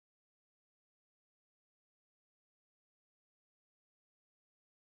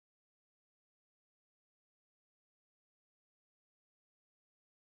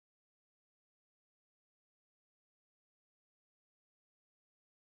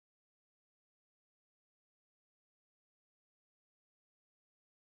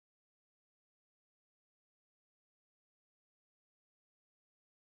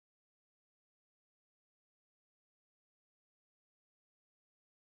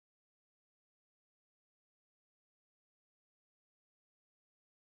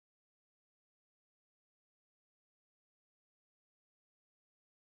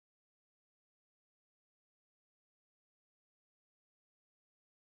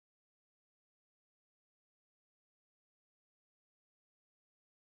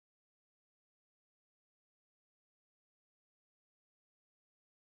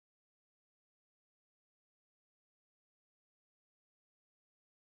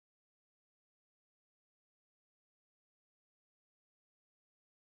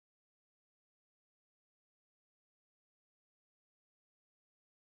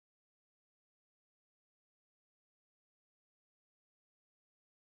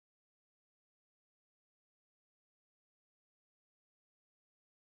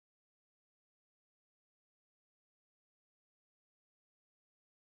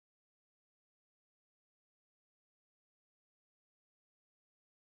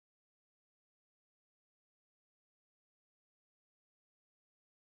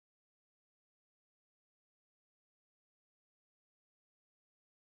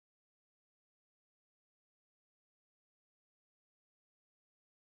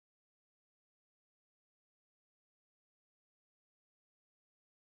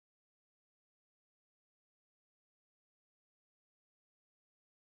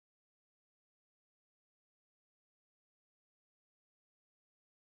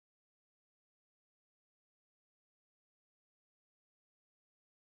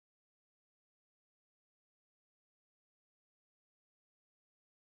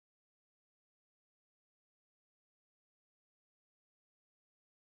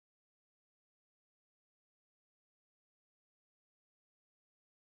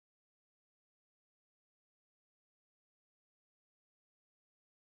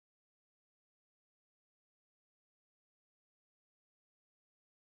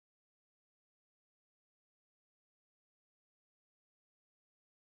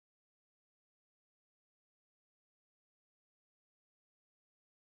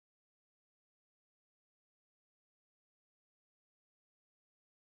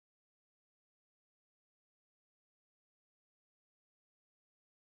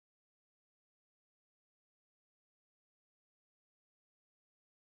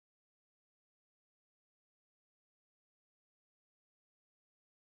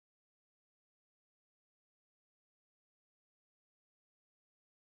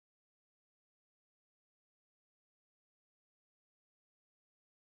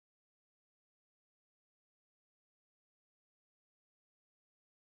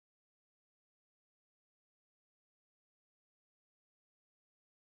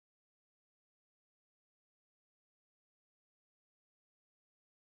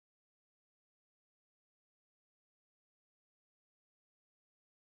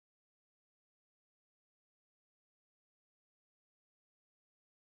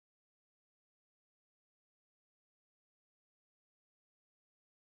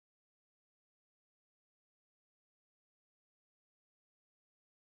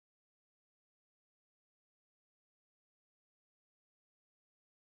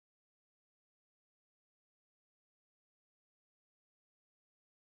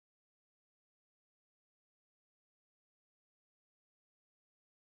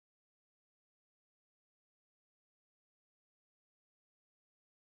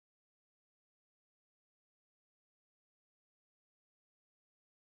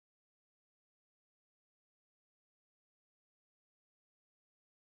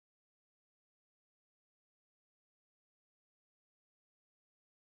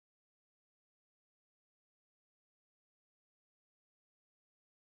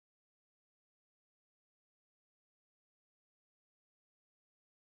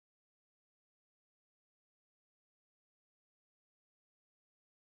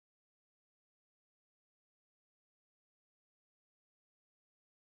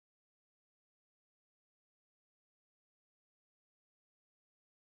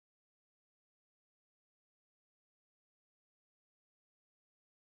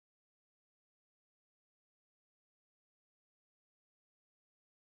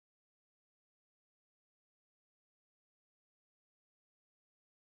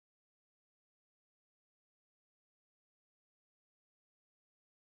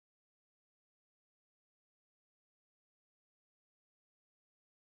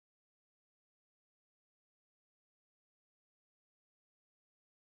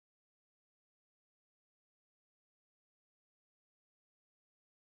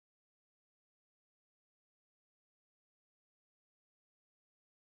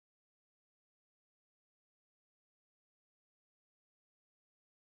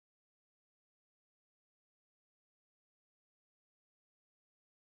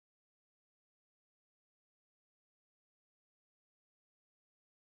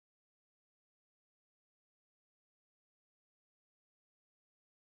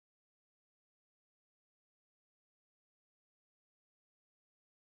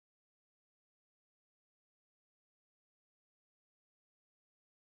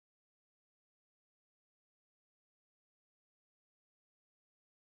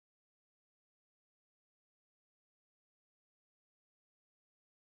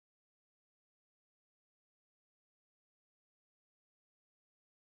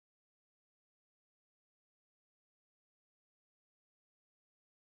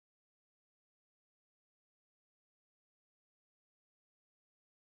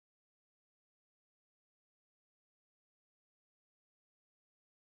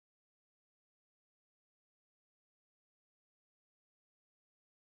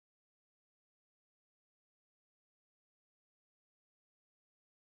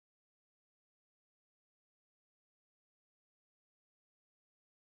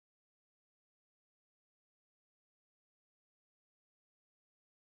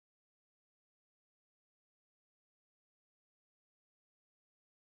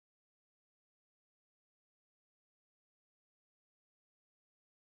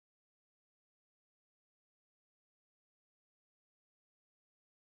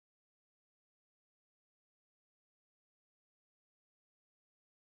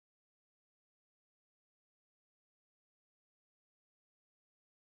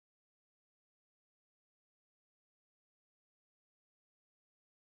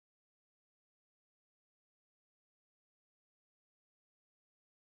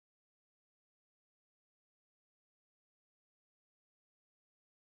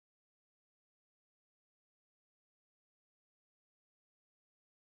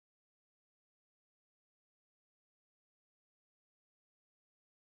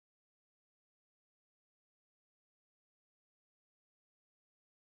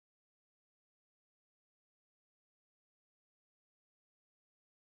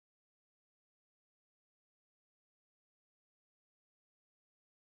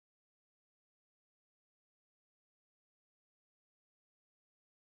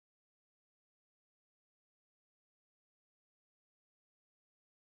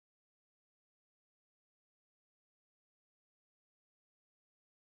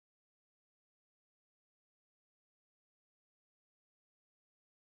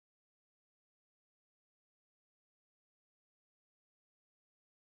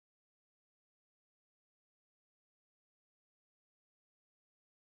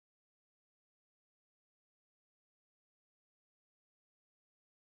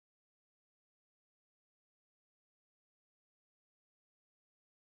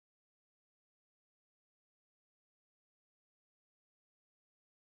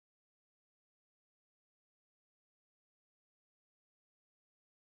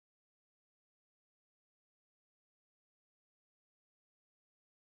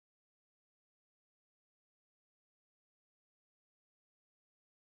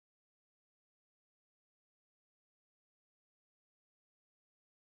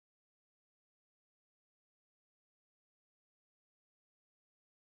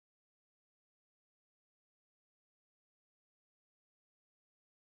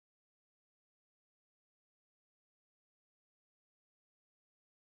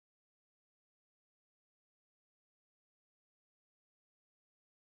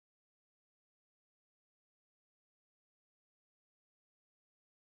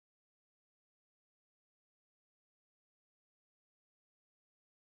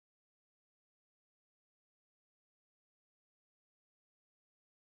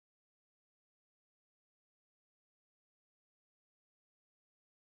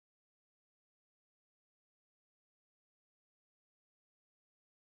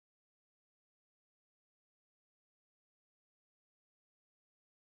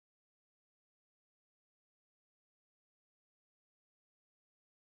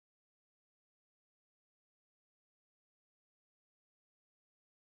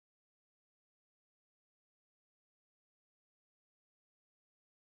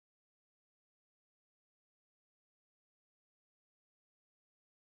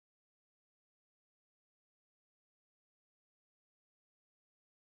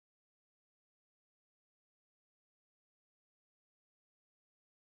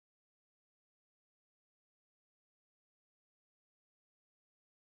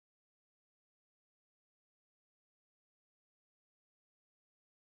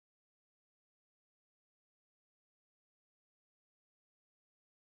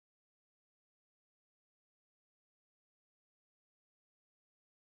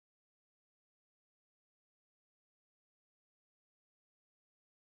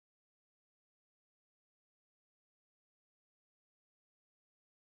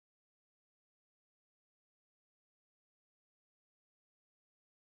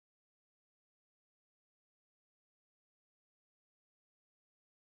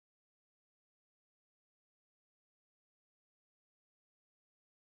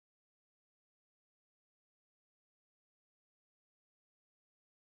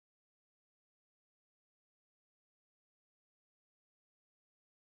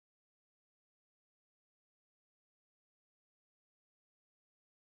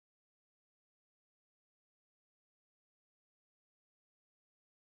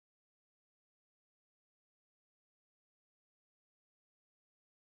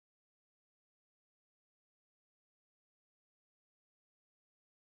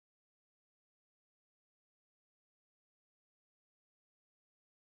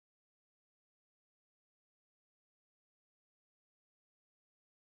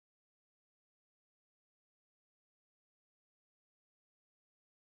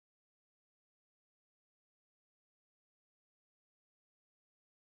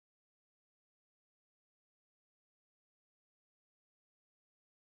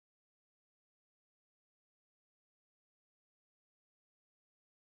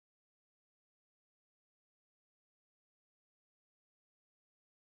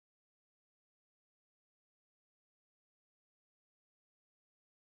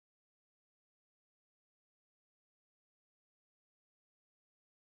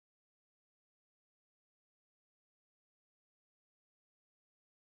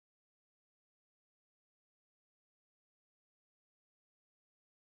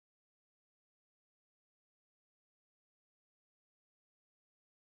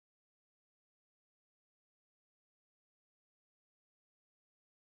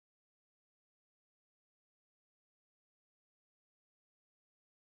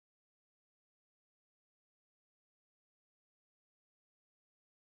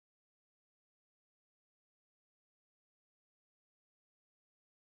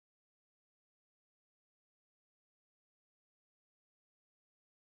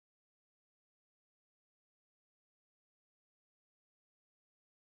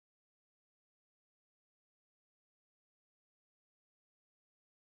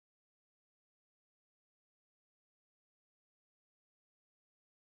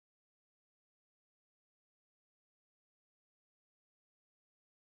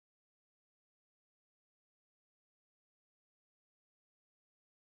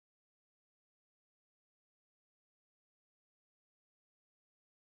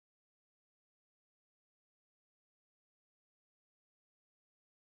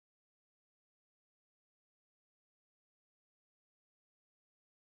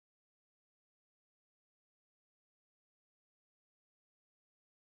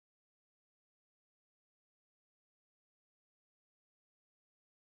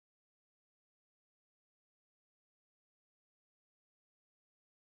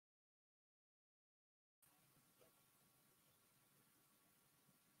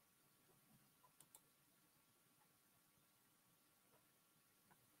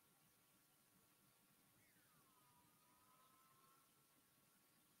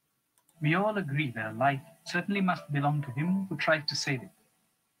We all agree that a life certainly must belong to him who tries to save it.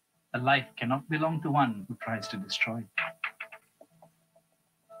 A life cannot belong to one who tries to destroy it.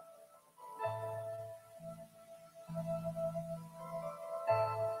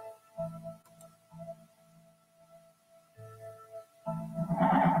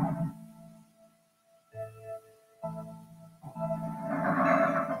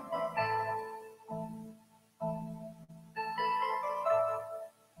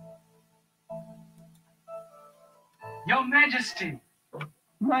 Your Majesty!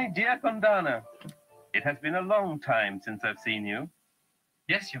 My dear Kondana, it has been a long time since I've seen you.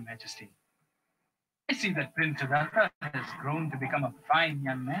 Yes, Your Majesty. I see that Prince Siddhartha has grown to become a fine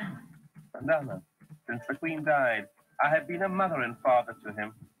young man. Kondana, since the Queen died, I have been a mother and father to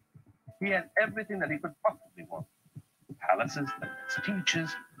him. He has everything that he could possibly want. Palaces, teachers,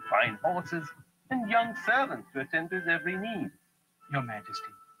 fine horses, and young servants to attend to his every need. Your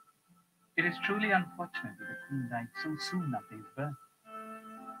Majesty, it is truly unfortunate that the Queen died so soon after his birth.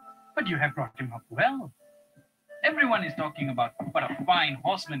 But you have brought him up well. Everyone is talking about what a fine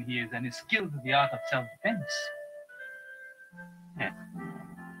horseman he is and his skill in the art of self-defense. Yes.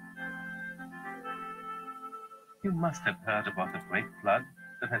 You must have heard about the great flood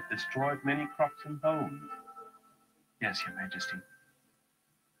that has destroyed many crops and homes. Yes, Your Majesty.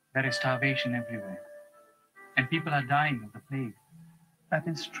 There is starvation everywhere, and people are dying of the plague. That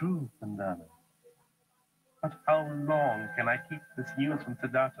is true, Kondana. But how long can I keep this news from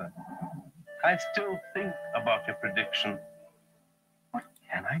Siddhartha? I still think about your prediction. What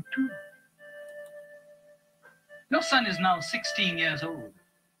can I do? Your son is now 16 years old.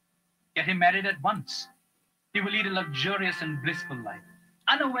 Get him married at once. He will lead a luxurious and blissful life,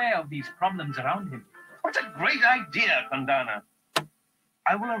 unaware of these problems around him. What a great idea, Kondana.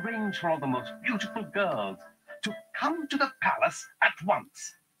 I will arrange for all the most beautiful girls to come to the palace at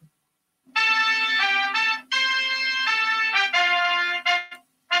once.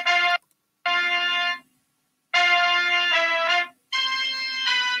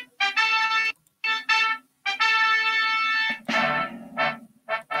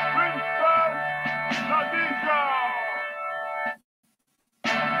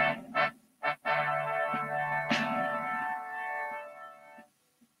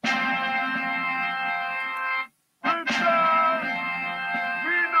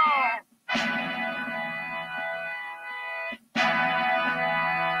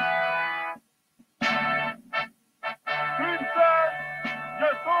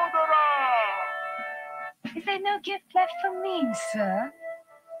 Is there no gift left for me, sir?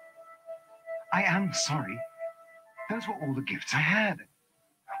 I am sorry. Those were all the gifts I had.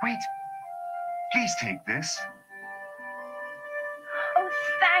 Wait. Please take this. Oh,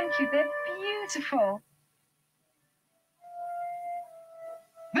 thank you. They're beautiful.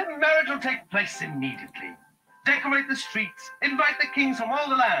 The marriage will take place immediately. Decorate the streets, invite the kings from all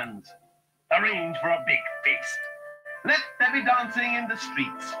the lands. Arrange for a big feast. Let there be dancing in the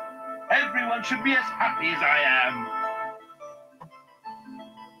streets. Everyone should be as happy as I am.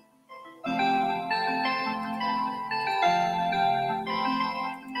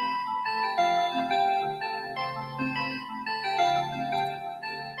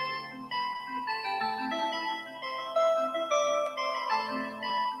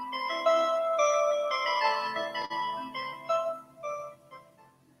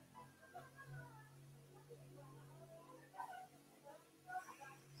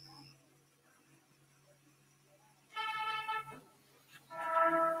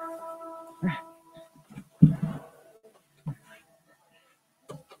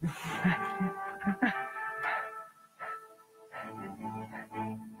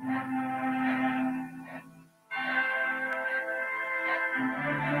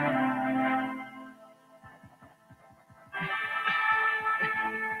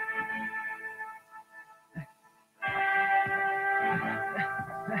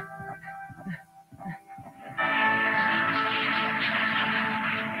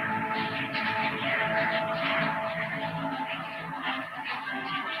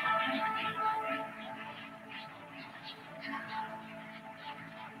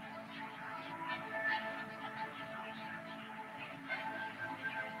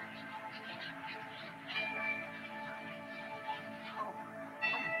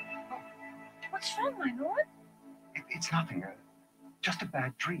 What's wrong, my lord? It's nothing. Just a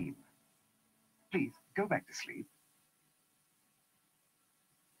bad dream. Please, go back to sleep.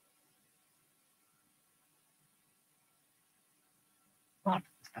 What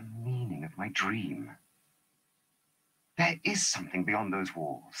is the meaning of my dream? There is something beyond those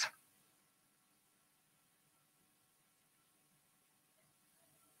walls.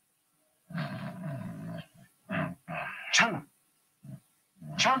 Channa!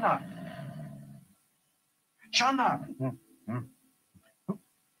 Channa! Channa!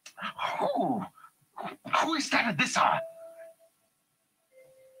 Who is that at this hour?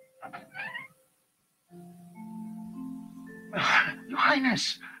 Your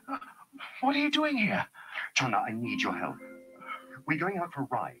Highness, what are you doing here? Channa, I need your help. We're going out for a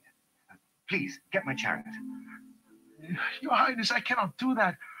ride. Please, get my chariot. Your Highness, I cannot do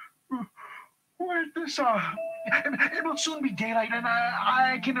that. Where is this hour? It will soon be daylight, and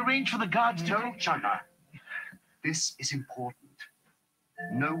I can arrange for the guards to... No, Channa. This is important.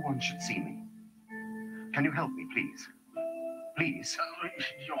 No one should see me. Can you help me, please? Please?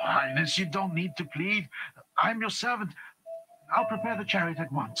 Your Highness, you don't need to plead. I'm your servant. I'll prepare the chariot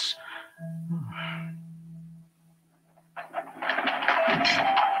at once.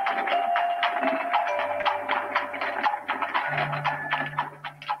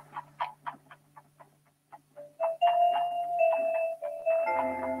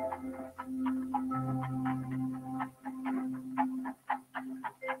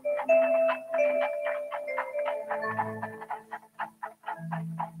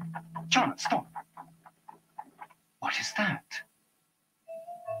 Channa, stop. What is that?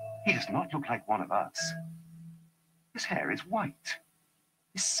 He does not look like one of us. His hair is white.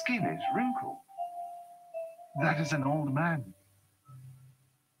 His skin is wrinkled. That is an old man.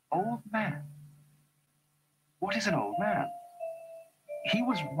 Old man? What is an old man? He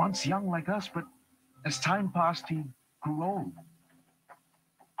was once young like us, but as time passed, he grew old.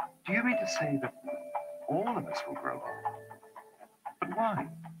 Do you mean to say that all of us will grow old? But why?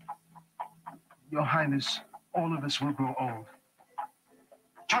 Your Highness, all of us will grow old.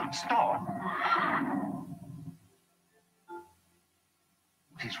 Channa, stop!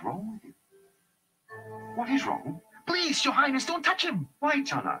 What is wrong with you? What is wrong? Please, Your Highness, don't touch him. Why,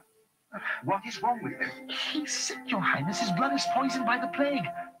 Channa? What is wrong with him? He's sick, Your Highness. His blood is poisoned by the plague.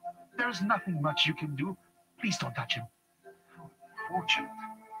 There is nothing much you can do. Please don't touch him. Fortunate.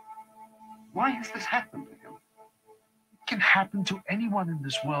 Why has this happened to him? It can happen to anyone in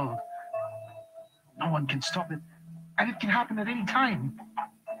this world. No one can stop it. And it can happen at any time.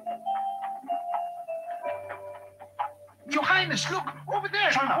 Your Highness, look! Over there!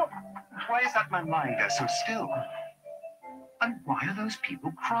 Channa! Why is that man lying there so still? And why are those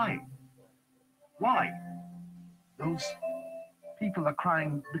people crying? Why? Those people are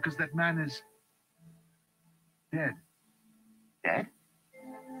crying because that man is dead. Dead?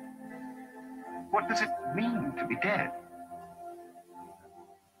 What does it mean to be dead?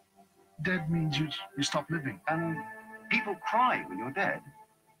 Dead means you stop living. And people cry when you're dead?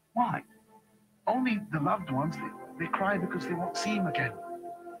 Why? Only the loved ones, they cry because they won't see him again.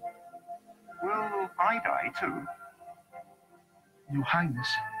 Will I die too? Your Highness,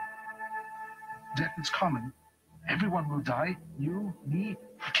 death is common. Everyone will die. You, me,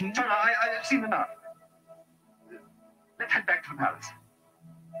 the king. Channa, I've seen enough. Let's head back to the palace.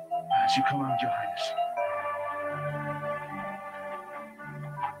 As you command, Your Highness.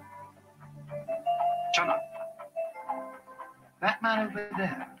 Channa, that man over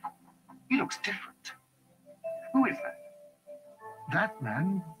there, he looks different. Who is that? That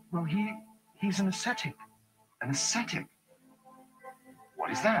man, well, he's an ascetic. An ascetic?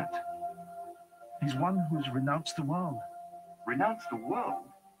 What is that? He's one who's renounced the world. Renounced the world?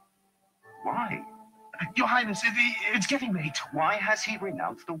 Why? Your Highness, it's getting late. Why has he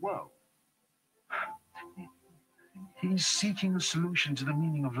renounced the world? He's seeking a solution to the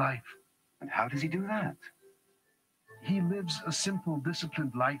meaning of life. And how does he do that? He lives a simple,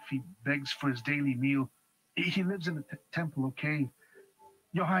 disciplined life. He begs for his daily meal. He lives in a temple or cave.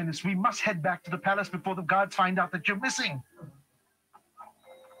 Your Highness, we must head back to the palace before the guards find out that you're missing.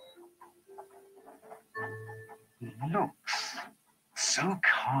 He looks so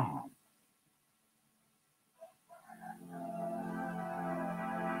calm.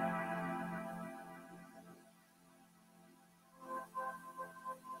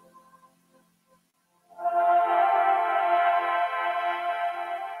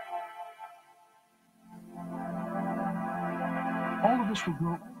 All of us will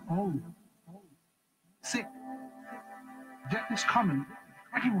grow old, sick. Death is common.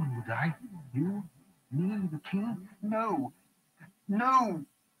 Everyone will die. You, me, the king. No. No.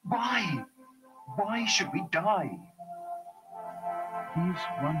 Why? Why should we die? He's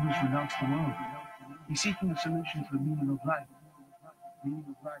one who's renounced the world. He's seeking a solution to the meaning of life. Meaning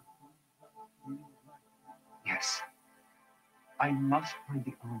of life. Meaning of life. Yes. I must find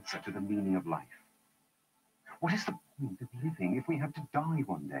the answer to the meaning of life. What is the point of living if we have to die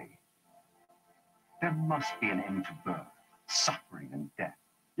one day? There must be an end to birth, suffering, and death.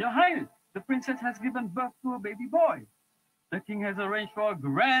 Your Highness, The princess has given birth to a baby boy. The king has arranged for a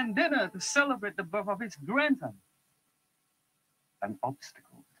grand dinner to celebrate the birth of his grandson. An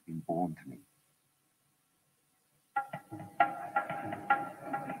obstacle has been born to me.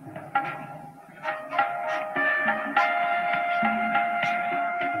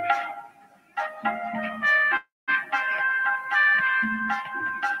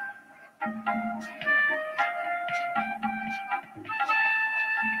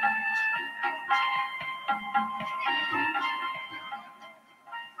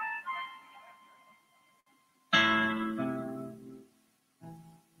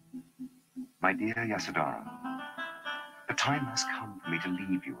 My dear Yasudara, the time has come for me to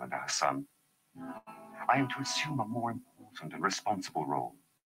leave you and our son. I am to assume a more important and responsible role.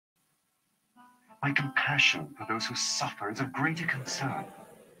 My compassion for those who suffer is of greater concern,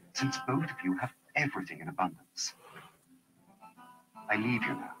 since both of you have everything in abundance. I leave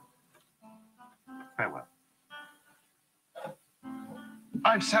you now. Farewell.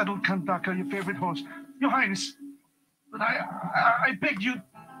 I've saddled Kantaka, your favorite horse, Your Highness. But I beg you,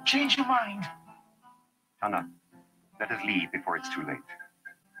 change your mind. Anna, let us leave before it's too late.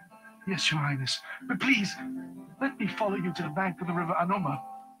 Yes, Your Highness. But please, let me follow you to the bank of the river Anoma.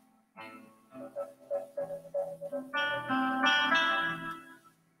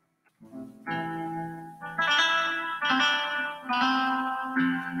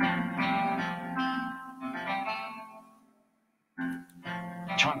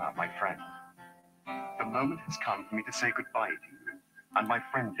 Chana, my friend, the moment has come for me to say goodbye to you and my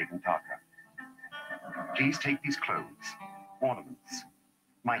friendly Kantaka. Please take these clothes, ornaments,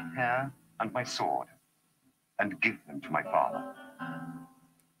 my hair and my sword, and give them to my father.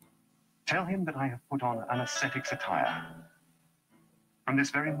 Tell him that I have put on an ascetic's attire. From this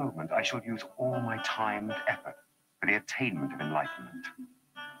very moment, I shall use all my time and effort for the attainment of enlightenment.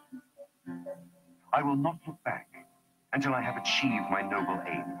 I will not look back until I have achieved my noble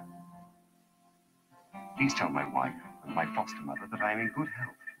aim. Please tell my wife and my foster mother that I am in good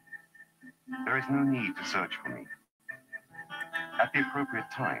health. There is no need to search for me. At the appropriate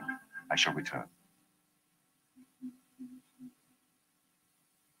time, I shall return.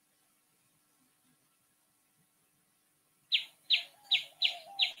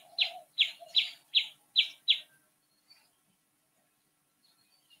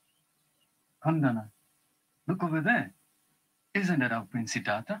 Kandana, look over there. Isn't that our Prince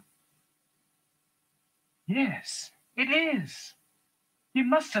Siddhartha? Yes, it is. He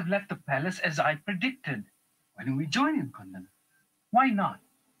must have left the palace as I predicted. Why don't we join him, Kandana? Why not?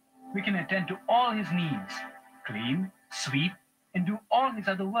 We can attend to all his needs, clean, sweep, and do all his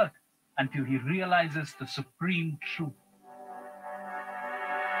other work until he realizes the supreme truth.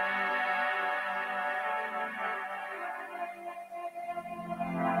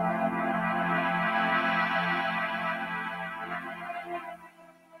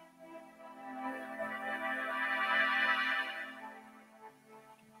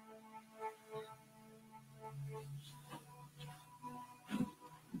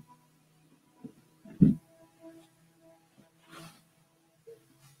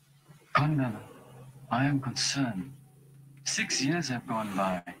 Kandana, I am concerned. 6 years have gone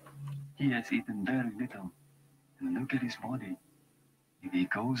by. He has eaten very little. And look at his body. If he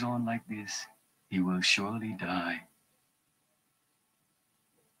goes on like this, he will surely die.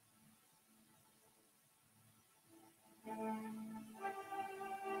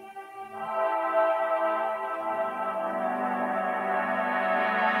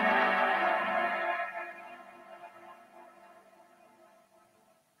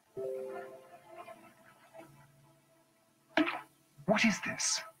 What is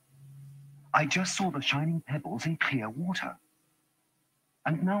this? I just saw the shining pebbles in clear water.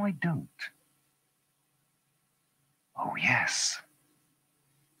 And now I don't. Oh, yes.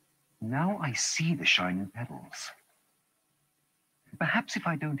 Now I see the shining pebbles. Perhaps if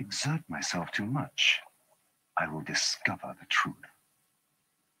I don't exert myself too much, I will discover the truth.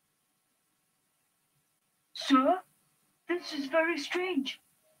 Sir, this is very strange.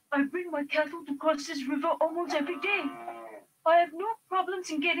 I bring my cattle to cross this river almost every day. I have no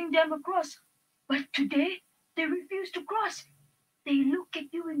problems in getting them across, but today they refuse to cross. They look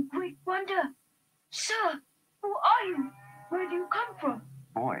at you in great wonder. Sir, who are you? Where do you come from?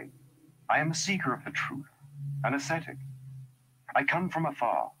 Boy, I am a seeker of the truth, an ascetic. I come from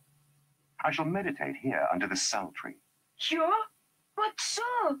afar. I shall meditate here under this sal tree. Sure? But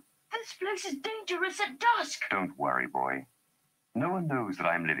sir, this place is dangerous at dusk. Don't worry, boy. No one knows that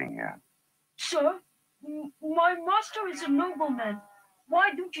I am living here. Sir, my master is a nobleman. Why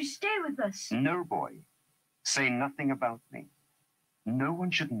don't you stay with us? No, boy. Say nothing about me. No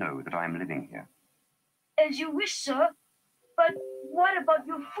one should know that I am living here. As you wish, sir. But what about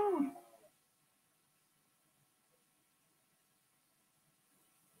your food?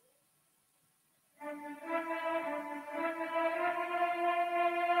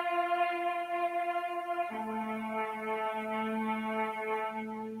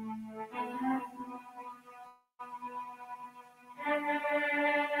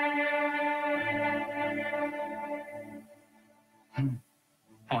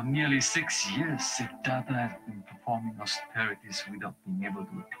 For nearly 6 years, Siddhartha has been performing austerities without being able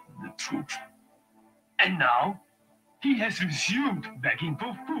to attain the truth. And now, he has resumed begging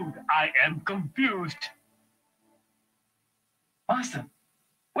for food. I am confused. Master,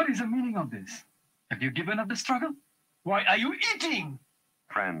 what is the meaning of this? Have you given up the struggle? Why are you eating?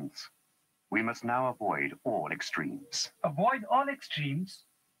 Friends, we must now avoid all extremes. Avoid all extremes?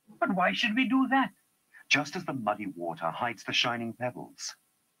 But why should we do that? Just as the muddy water hides the shining pebbles,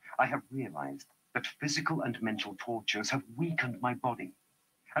 I have realized that physical and mental tortures have weakened my body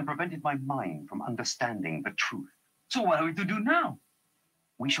and prevented my mind from understanding the truth. So what are we to do now?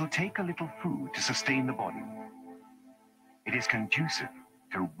 We shall take a little food to sustain the body. It is conducive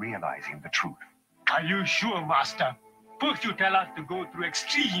to realizing the truth. Are you sure, Master? First you tell us to go through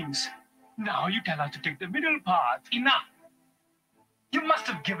extremes. Now you tell us to take the middle path. Enough! You must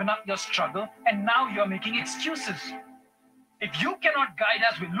have given up your struggle and now you're making excuses. If you cannot guide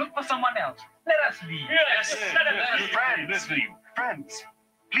us, we'll look for someone else. Let us leave. Yes, Friends,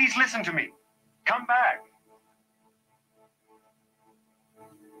 please listen to me. Come back.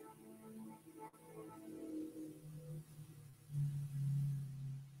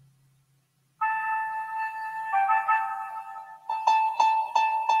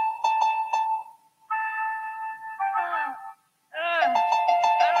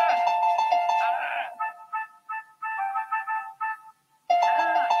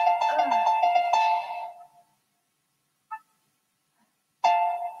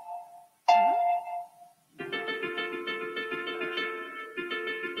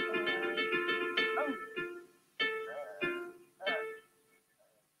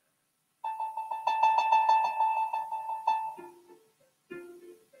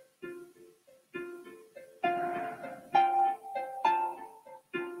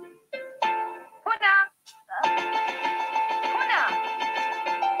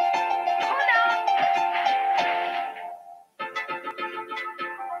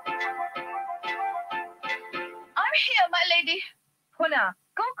 Puna,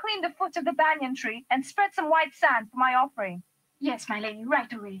 go clean the foot of the banyan tree and spread some white sand for my offering. Yes, my lady,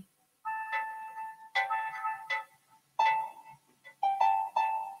 right away.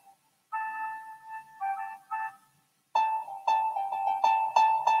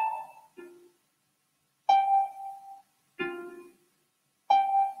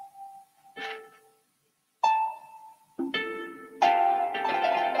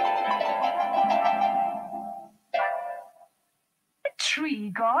 Tree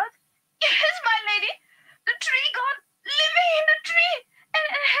god? Yes, my lady. The tree god living in the tree and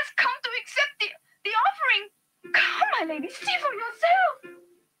has come to accept the offering. Come, my lady, see for yourself.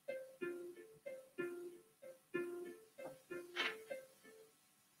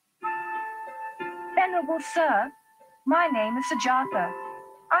 Venerable sir, my name is Sujatha.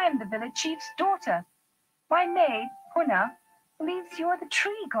 I am the village chief's daughter. My maid, Puna, believes you're the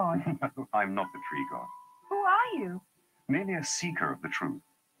tree god. No, I'm not the tree god. Who are you? Merely a seeker of the truth.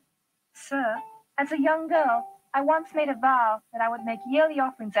 Sir, as a young girl, I once made a vow that I would make yearly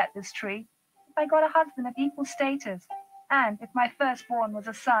offerings at this tree if I got a husband of equal status, and if my firstborn was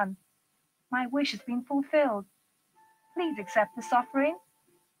a son. My wish has been fulfilled. Please accept this offering.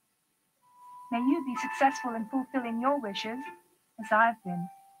 May you be successful in fulfilling your wishes, as I've been.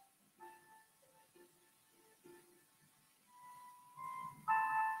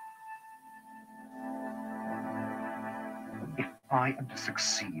 If I am to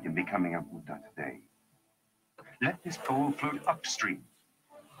succeed in becoming a Buddha today, let this bowl float upstream.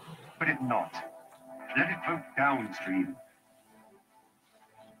 But if not, let it float downstream.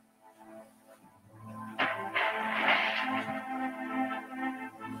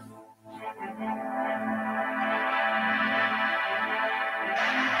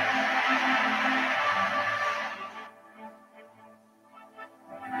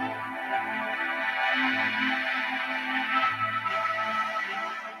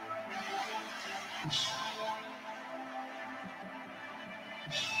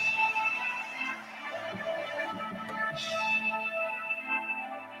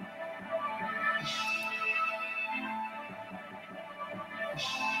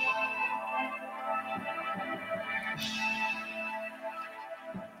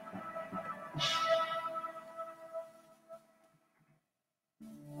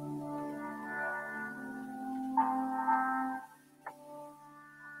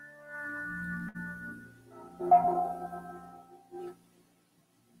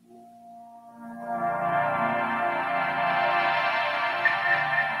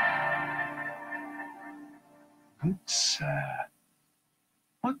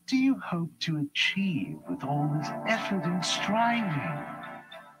 What do you hope to achieve with all this effort and striving?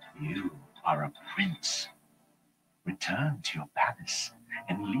 You are a prince. Return to your palace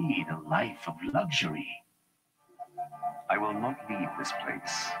and lead a life of luxury. I will not leave this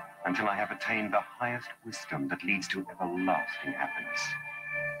place until I have attained the highest wisdom that leads to everlasting happiness.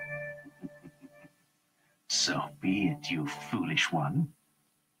 So be it, you foolish one.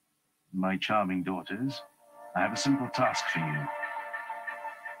 My charming daughters, I have a simple task for you.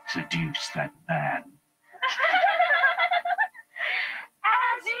 Seduce that man.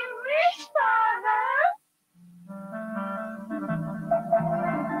 As you wish, Father.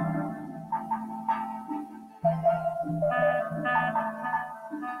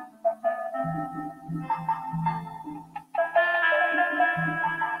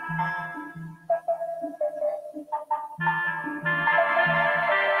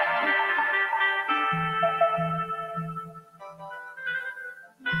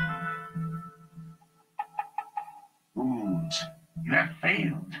 Fools, you have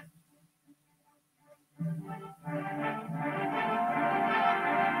failed.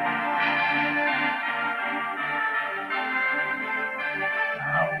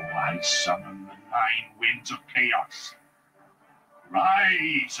 Now I summon the 9 winds of chaos.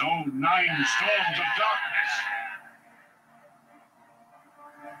 Rise, O 9 storms of darkness!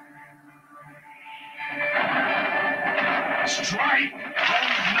 Strike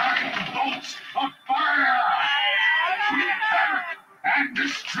those 9 bolts of fire! Wreak havoc and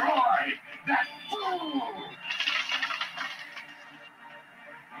destroy that fool!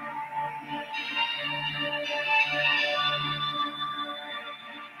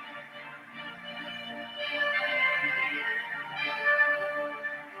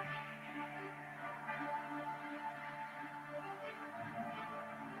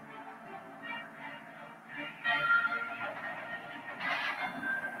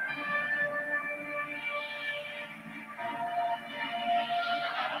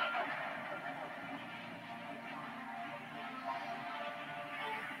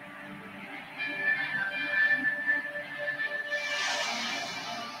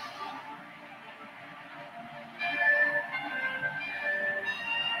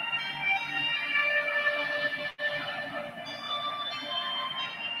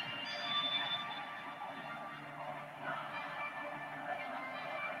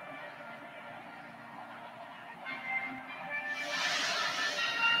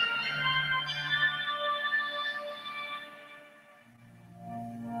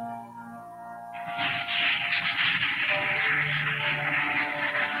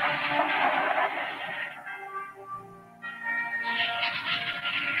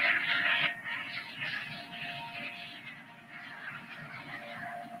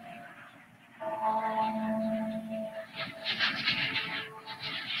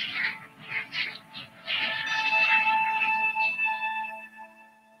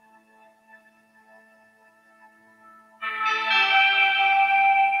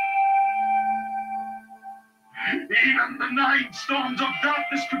 Even the 9 storms of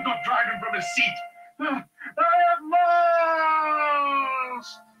darkness could not drive him from his seat. I have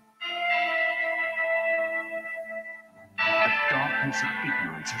lost! The darkness of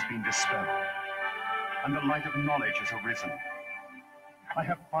ignorance has been dispelled, and the light of knowledge has arisen. I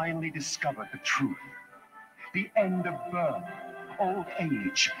have finally discovered the truth. The end of birth, old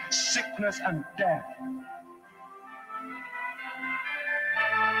age, sickness, and death.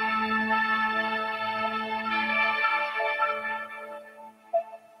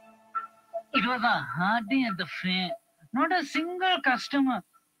 It was a hard day at the fair. Not a single customer.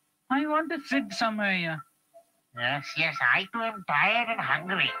 I want to sit somewhere here. Yes, I too am tired and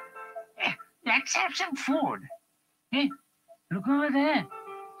hungry. Let's have some food. Hey, look over there.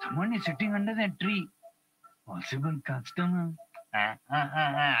 Someone is sitting under that tree. Possible customer.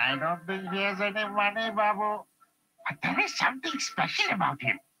 I don't think he has any money, Babu. But there is something special about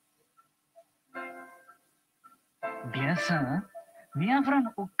him. Dear sir, we are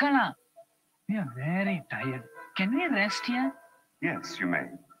from Ukkala. We are very tired. Can we rest here? Yes, you may.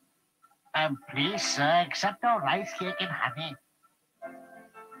 Please, sir, accept our rice cake and honey.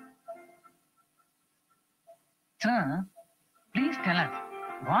 Sir, please tell us,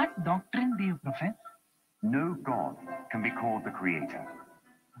 what doctrine do you profess? No God can be called the creator.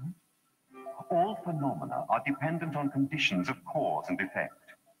 All phenomena are dependent on conditions of cause and effect,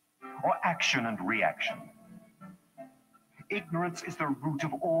 or action and reaction. Ignorance is the root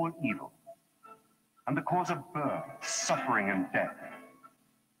of all evil, and the cause of birth, suffering, and death.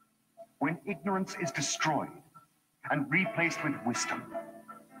 When ignorance is destroyed and replaced with wisdom,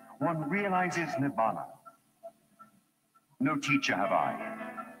 one realizes nirvana. No teacher have I,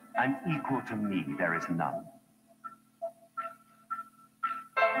 and equal to me there is none.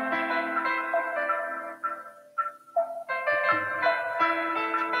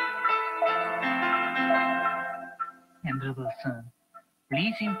 Venerable sir,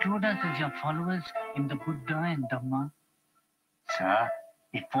 please include us as your followers in the Buddha and Dhamma. Sir,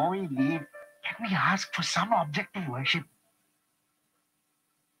 before we leave, can we ask for some object of worship?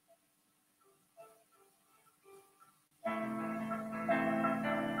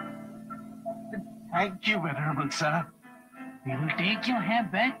 Thank you, Venerable Sir. We will take your hair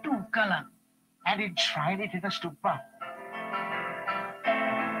back to Ukkala. And enshrine it in a stupa.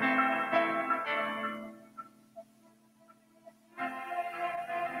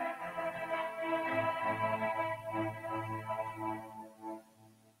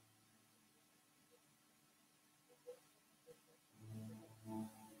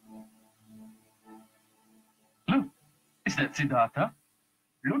 Look, is that Siddhartha?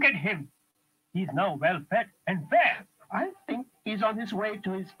 Look at him. He's now well fed and fair. I think he's on his way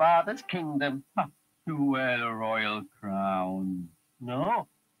to his father's kingdom. To wear a royal crown. No,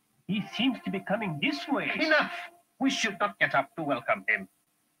 he seems to be coming this way. Enough! We should not get up to welcome him.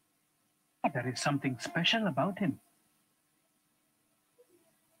 There is something special about him.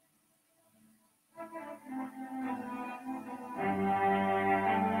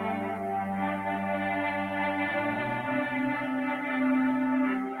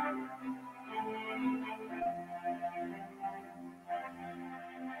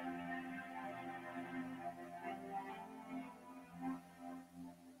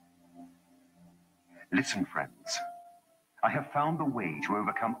 Listen, friends. I have found the way to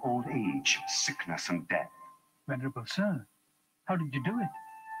overcome old age, sickness, and death. Venerable sir, how did you do it?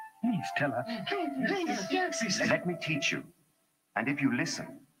 Please tell us. Let me teach you. And if you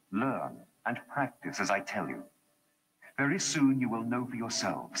listen, learn, and practice as I tell you, very soon you will know for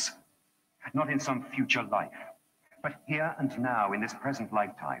yourselves, not in some future life, but here and now in this present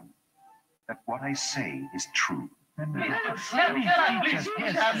lifetime, that what I say is true. Please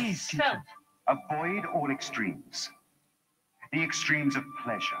teach us. Avoid all extremes. The extremes of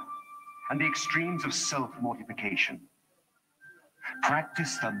pleasure and the extremes of self-mortification.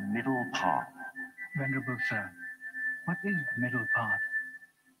 Practice the middle path. Venerable sir, what is the middle path?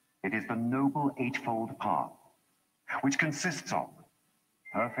 It is the noble eightfold path, which consists of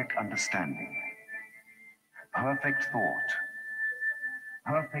perfect understanding, perfect thought,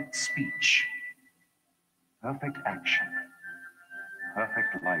 perfect speech, perfect action,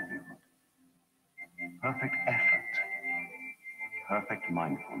 perfect livelihood, perfect effort, perfect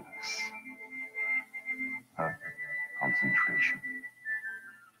mindfulness, perfect concentration.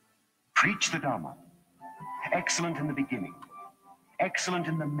 Preach the Dhamma, excellent in the beginning, excellent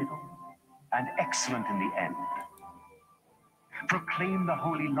in the middle, and excellent in the end. Proclaim the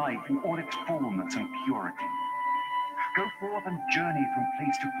holy life in all its fullness and purity. Go forth and journey from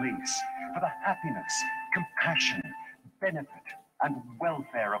place to place for the happiness, compassion, benefit, and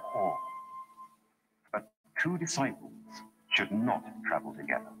welfare of all. But two disciples should not travel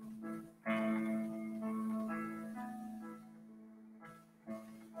together.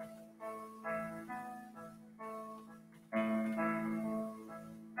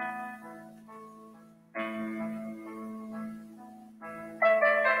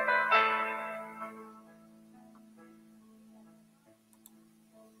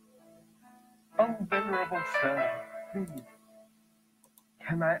 Oh, Venerable Sir, please,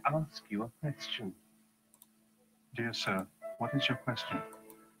 can I ask you a question? Dear sir, what is your question?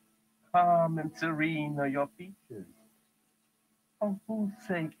 Calm and serene are your features. For whose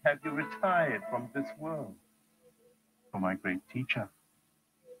sake have you retired from this world? For my great teacher.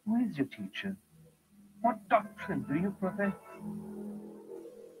 Who is your teacher? What doctrine do you profess?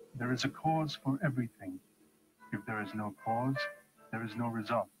 There is a cause for everything. If there is no cause, there is no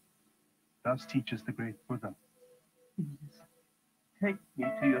result. Thus teaches the great Buddha. Please, take me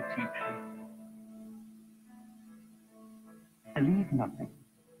to your teacher. Believe nothing.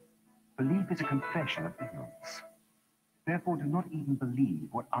 Belief is a confession of ignorance. Therefore, do not even believe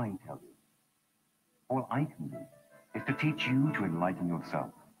what I tell you. All I can do is to teach you to enlighten yourself.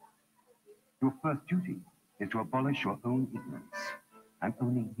 Your first duty is to abolish your own ignorance, and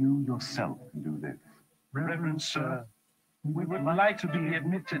only you yourself can do this. Reverend sir, We would like to be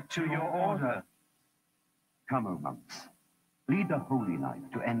admitted to your order. Come, O monks. Lead the holy life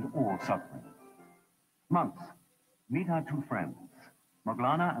to end all suffering. Monks, meet our two friends,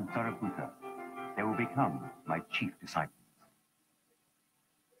 Moglana and Sariputta. They will become my chief disciples.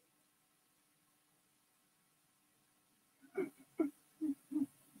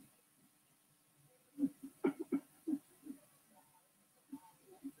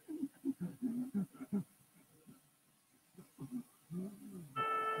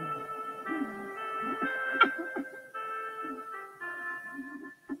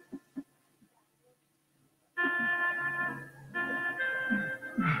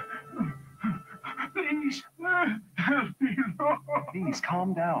 Please,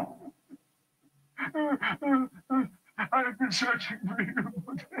 calm down. I've been searching for you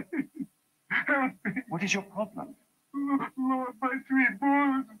for days. Help me. What is your problem? Lord, my 3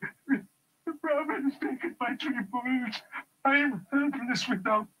 bulls. The Brahmin has taken my 3 bulls. I am helpless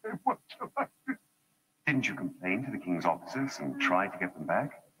without them. What shall I do? Didn't you complain to the king's officers and try to get them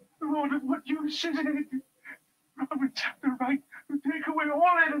back? Lord, what you said. Brahmins have the right to take away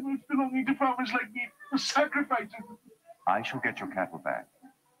all animals belonging to farmers like me for sacrifices. I shall get your cattle back.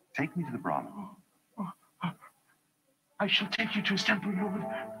 Take me to the Brahmin. I shall take you to his temple, Lord.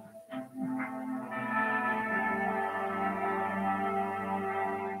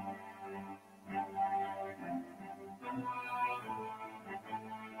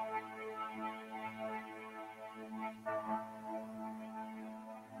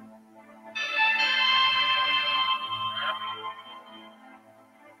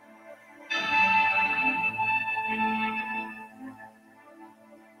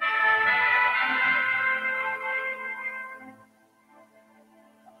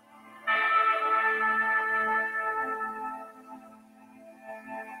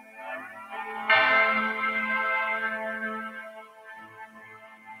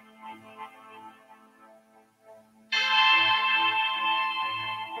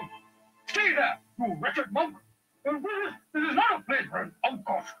 Stay there, you wretched monk! This is not a place for an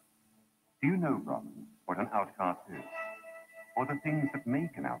outcast. Do you know, Brahmin, what an outcast is? Or the things that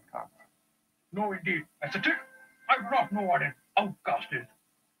make an outcast? No, indeed, ascetic. I do not know what an outcast is.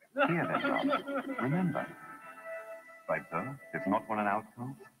 Here then, Brahmin, remember, by birth is not one an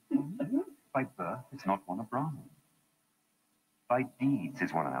outcast. By birth is not one a Brahmin. By deeds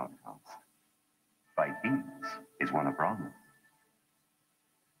is one an outcast. By deeds is one a Brahmin.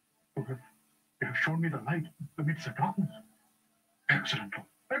 You have shown me the light amidst the darkness. Excellent,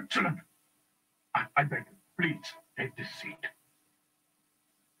 Lord. Excellent. I beg you, please take this seat.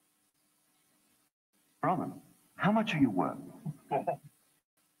 Brahmin, how much are you worth? Oh,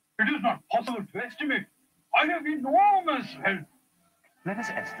 it is not possible to estimate. I have enormous wealth. Let us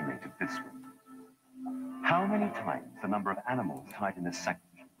estimate it this way. How many times the number of animals tied in this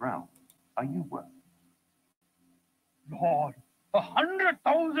sacrificial ground are you worth? Lord,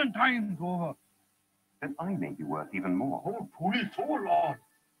 100,000 times over. Then I may be worth even more. Oh, truly so, Lord.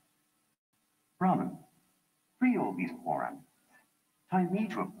 Brahmin, free all these poor animals. Tie me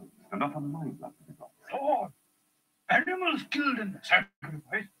to a post and offer my blood to the gods. Lord, animals killed in the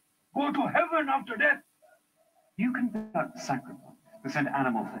sacrifice go to heaven after death. You conduct sacrifice to send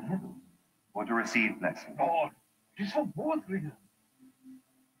animals to heaven or to receive blessing. Lord, it is for both reasons.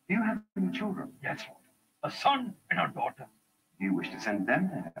 Do you have any children? Yes, Lord. A son and a daughter. Do you wish to send them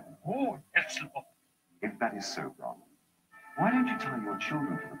to heaven? Oh, yes, Lord. If that is so, Brahmin, why don't you tie your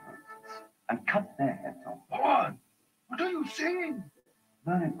children to the posts and cut their heads off? Lord, what are you saying?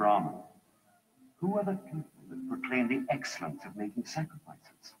 Learned Brahmin, who are the people that proclaim the excellence of making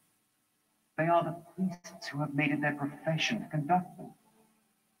sacrifices? They are the priests who have made it their profession to conduct them.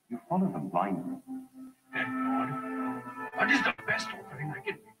 You follow them blindly. Then, Lord, what is the best offering I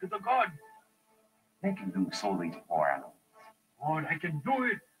can make to the God? Make loose all these poor animals. Lord, I can do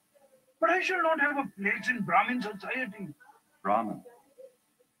it. But I shall not have a place in Brahmin society. Brahmin,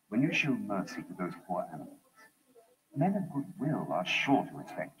 when you show mercy to those poor animals, men of goodwill are sure to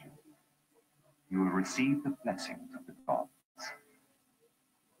respect you. You will receive the blessings of the gods.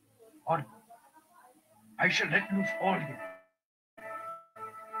 Lord, I shall let loose all here.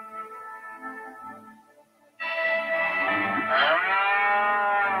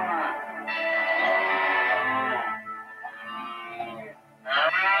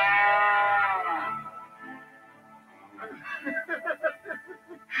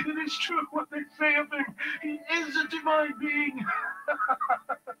 It is true what they say of him. He is a divine being.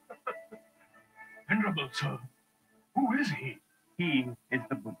 Venerable sir, who is he? He is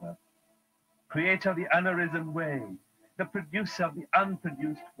the Buddha, creator of the unarisen way, the producer of the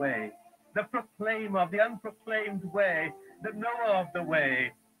unproduced way, the proclaimer of the unproclaimed way, the knower of the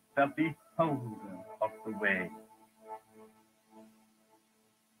way, the beholder of the way.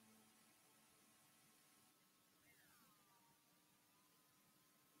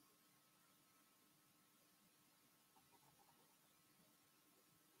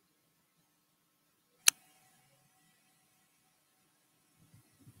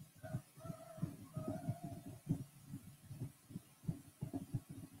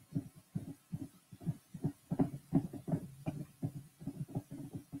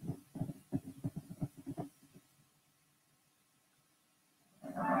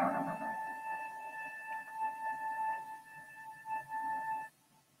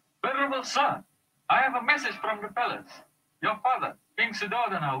 Venerable sir, I have a message from the palace. Your father, King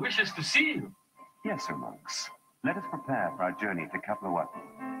Suddhodana, wishes to see you. Yes, O monks. Let us prepare for our journey to Kapilavatthu.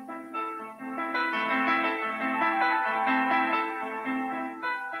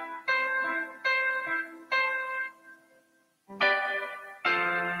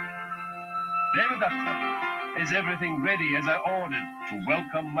 Devadatta, is everything ready as I ordered to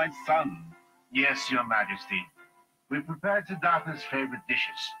welcome my son? Yes, Your Majesty. We prepared Siddhartha's favorite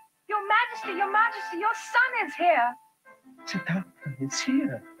dishes. Your Majesty, your son is here. Siddhartha is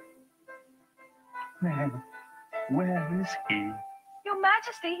here. Where is he? Your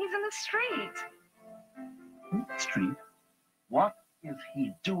Majesty, he's in the street. Street? What is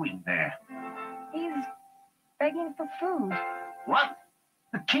he doing there? He's begging for food. What?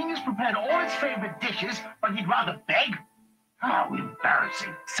 The king has prepared all his favorite dishes, but he'd rather beg? How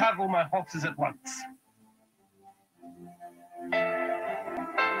embarrassing. Saddle my horses at once.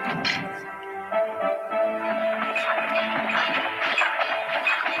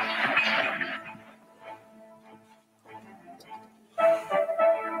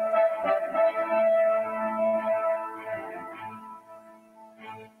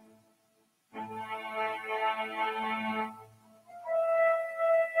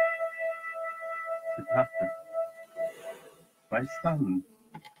 Siddhartha, my son,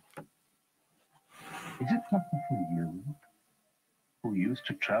 is it not for you, who used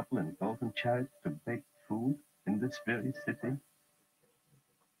to travel in golden chariots to beg food in this very city?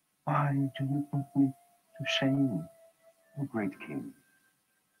 Why do you put me to shame? O great king,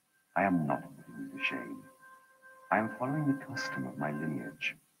 I am not putting you to shame. I am following the custom of my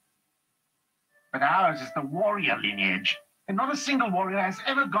lineage. But ours is the warrior lineage, and not a single warrior has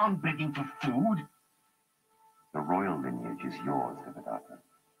ever gone begging for food. The royal lineage is yours, Devadatta.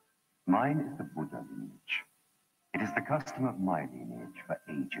 Mine is the Buddha lineage. It is the custom of my lineage for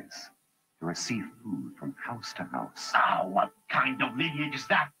ages to receive food from house to house. Ah, what kind of lineage is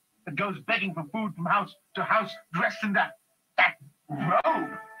that goes begging for food from house to house dressed in that robe?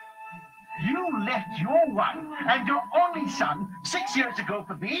 You left your wife and your only son 6 years ago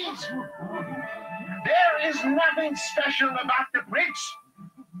for these? There is nothing special about the prince.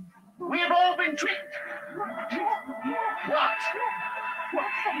 We've all been tricked. What?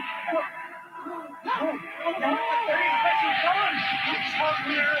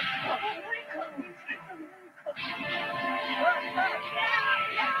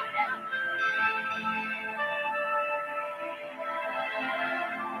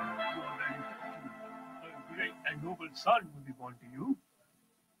 A great and noble son will be born to you.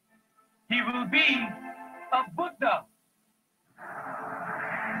 He will be a Buddha.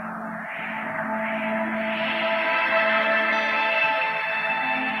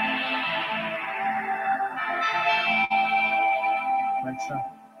 My son,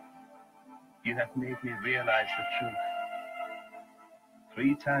 you have made me realize the truth.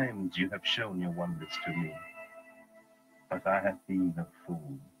 3 times you have shown your wonders to me, but I have been a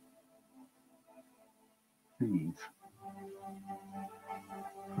fool. Please,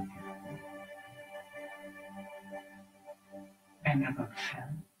 forgive me. Venerable sir,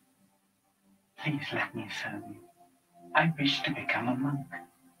 please let me serve you. I wish to become a monk.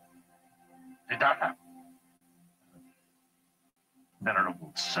 Siddhartha.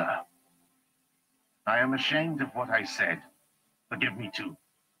 Venerable sir, I am ashamed of what I said. Forgive me too.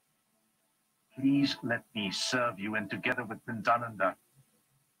 Please let me serve you, and together with Prince Ananda,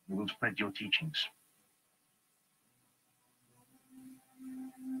 we will spread your teachings.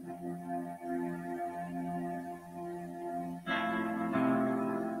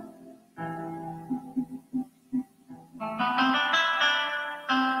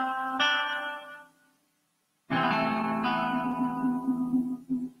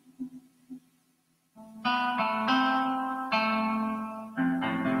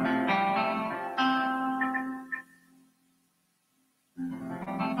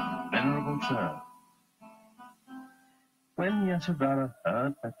 Venerable sir, when Yasodhara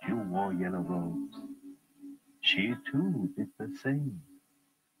heard that you wore yellow robes, she too did the same.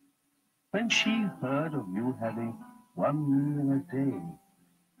 When she heard of you having 1 meal a day,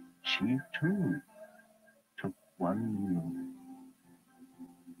 she too took 1 meal.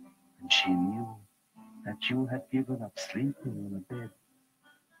 And she knew that you had given up sleeping on a bed.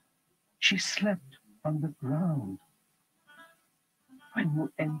 She slept on the ground. When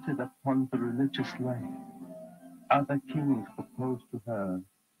you entered upon the religious life, other kings proposed to her,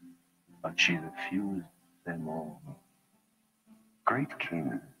 but she refused them all. Great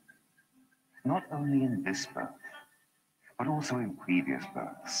king, not only in this birth, but also in previous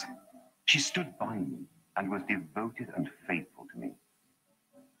births, she stood by me and was devoted and faithful to me.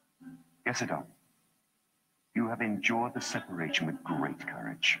 Yasodhara, You have endured the separation with great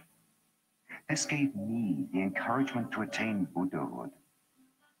courage. This gave me the encouragement to attain Buddhahood.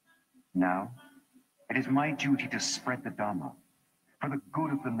 Now, it is my duty to spread the Dharma for the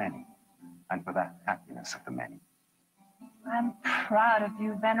good of the many and for the happiness of the many. I'm proud of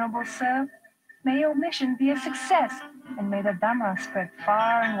you, Venerable Sir. May your mission be a success, and may the Dhamma spread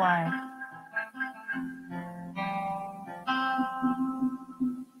far and wide.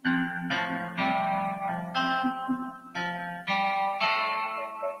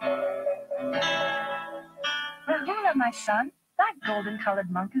 Rahula, my son, that golden-colored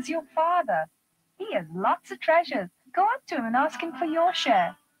monk is your father. He has lots of treasures. Go up to him and ask him for your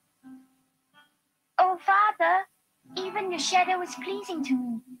share. Oh, Father, even your shadow is pleasing to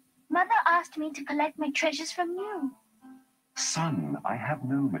me. Mother asked me to collect my treasures from you. Son, I have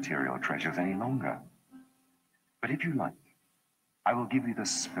no material treasures any longer. But if you like, I will give you the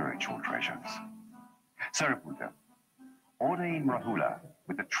spiritual treasures. Sariputta, ordain Rahula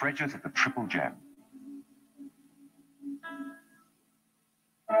with the treasures of the triple gem.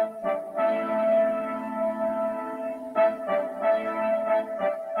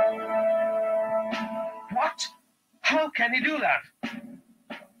 What? How can he do that?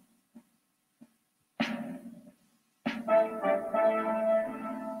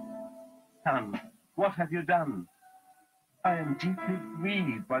 Son, what have you done? I am deeply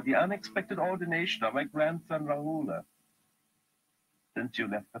grieved by the unexpected ordination of my grandson Rahula. Since you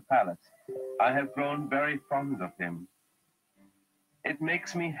left the palace, I have grown very fond of him. It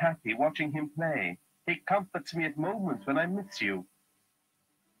makes me happy watching him play. He comforts me at moments when I miss you.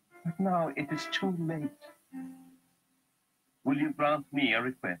 But now it is too late. Will you grant me a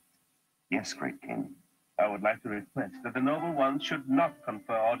request? Yes, great king. I would like to request that the noble one should not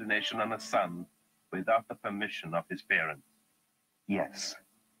confer ordination on a son without the permission of his parents. Yes,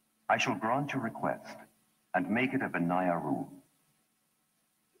 I shall grant your request and make it a Vinaya rule.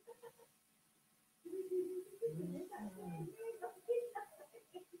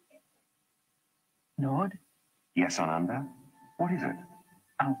 Lord, Yes, Ananda? What is it?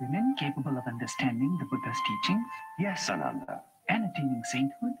 are women capable of understanding the Buddha's teachings Yes, Ananda. and attaining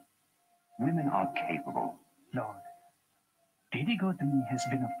sainthood? Women are capable. Lord, Lady Gautami has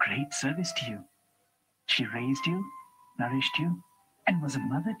been of great service to you. She raised you, nourished you, and was a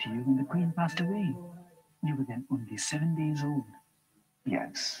mother to you when the queen passed away. You were then only 7 days old.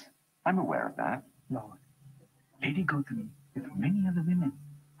 Yes, I'm aware of that. Lord, Lady Gautami, with many other women,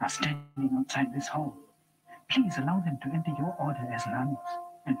 are standing outside this hall. Please allow them to enter your order as nuns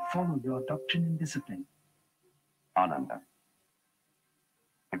and follow your doctrine and discipline. Ananda.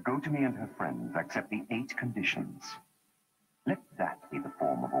 If Gautami and her friends accept the 8 conditions, let that be the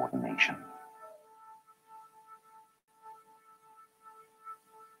form of ordination.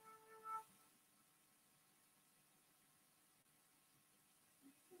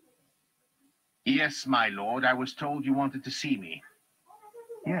 Yes, my lord, I was told you wanted to see me.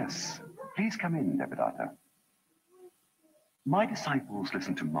 Yes, please come in, Devadatta. My disciples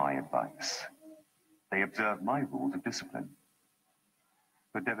listen to my advice. They observe my rules of discipline.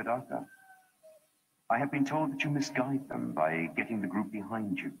 But Devadatta, I have been told that you misguide them by getting the group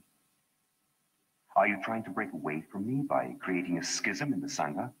behind you. Are you trying to break away from me by creating a schism in the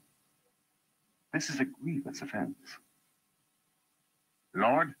Sangha? This is a grievous offense.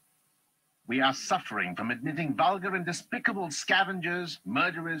 Lord, we are suffering from admitting vulgar and despicable scavengers,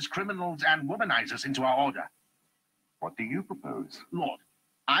 murderers, criminals, and womanizers into our order. What do you propose? Lord,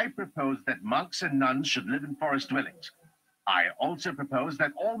 I propose that monks and nuns should live in forest dwellings. I also propose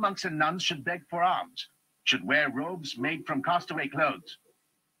that all monks and nuns should beg for alms, should wear robes made from castaway clothes.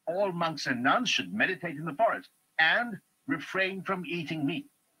 All monks and nuns should meditate in the forest and refrain from eating meat.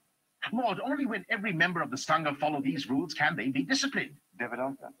 Lord, only when every member of the Sangha follow these rules can they be disciplined.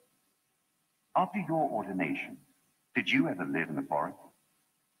 Devadatta, after your ordination, did you ever live in the forest?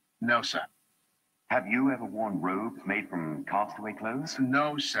 No, sir. Have you ever worn robes made from castaway clothes?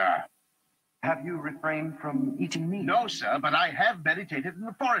 No, sir. Have you refrained from eating meat? No, sir, but I have meditated in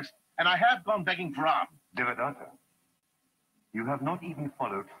the forest, and I have gone begging for alms. Devadatta, you have not even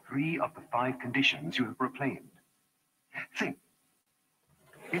followed 3 of the 5 conditions you have proclaimed. Think,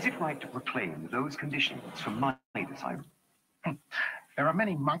 is it right to proclaim those conditions from my disciples? There are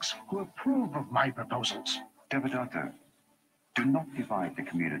many monks who approve of my proposals. Devadatta, do not divide the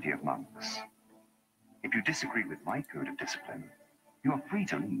community of monks. If you disagree with my code of discipline, you are free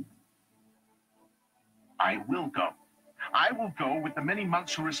to leave. I will go. I will go with the many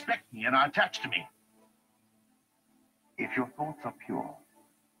monks who respect me and are attached to me. If your thoughts are pure,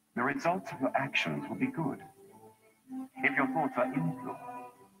 the results of your actions will be good. If your thoughts are impure,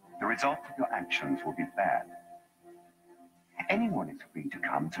 the results of your actions will be bad. Anyone is free to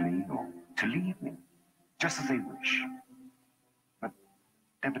come to me or to leave me, just as they wish. But,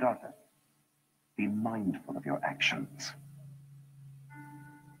 Devadatta, be mindful of your actions.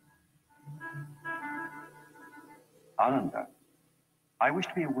 Ananda, I wish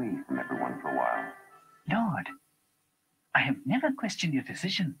to be away from everyone for a while. Lord, I have never questioned your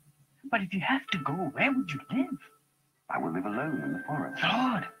decision. But if you have to go, where would you live? I will live alone in the forest.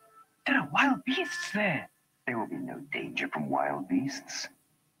 Lord, there are wild beasts there. There will be no danger from wild beasts.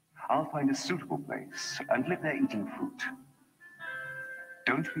 I'll find a suitable place and live there eating fruit.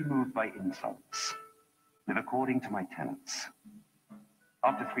 Don't be moved by insults. Live according to my tenets.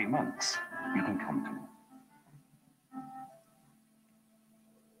 After 3 months, you can come to me.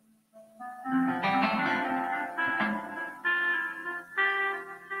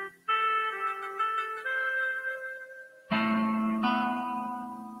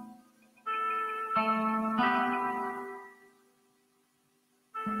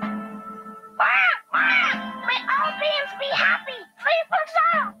 May all beings be happy, free from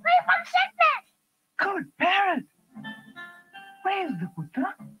sorrow, free from sickness. Good parrot! Where's the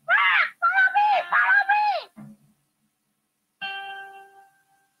Buddha? Follow me, follow me.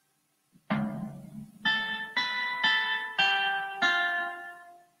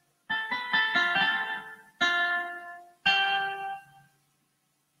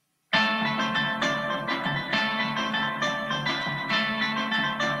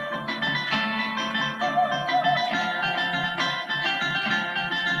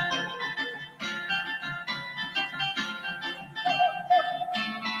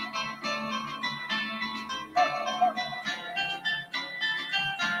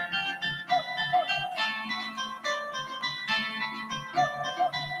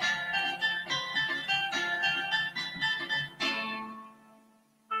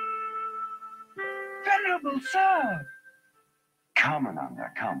 Venerable sir! Come, Ananda,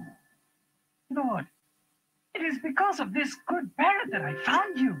 come. Lord, it is because of this good parrot that I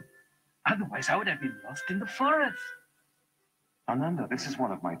found you. Otherwise, I would have been lost in the forest. Ananda, this is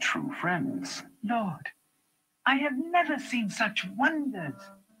one of my true friends. Lord, I have never seen such wonders.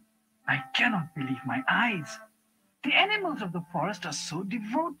 I cannot believe my eyes. The animals of the forest are so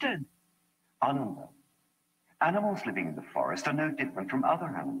devoted. Ananda, animals living in the forest are no different from other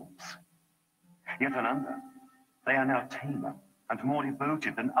animals. Yet, Ananda, they are now tamer and more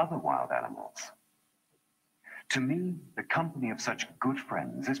devoted than other wild animals. To me, the company of such good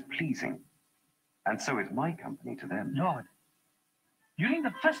friends is pleasing, and so is my company to them. Lord, during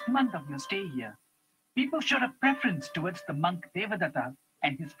the first month of your stay here, people showed a preference towards the monk Devadatta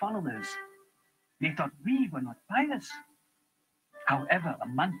and his followers. They thought we were not pious. However, a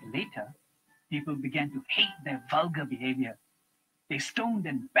month later, people began to hate their vulgar behavior. They stoned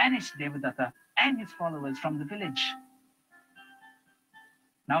and banished Devadatta and his followers from the village.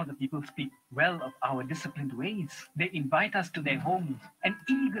 Now the people speak well of our disciplined ways. They invite us to their homes and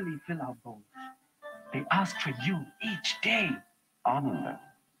eagerly fill our bowls. They ask for you each day. Ananda,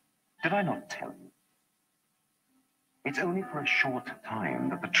 did I not tell you? It's only for a short time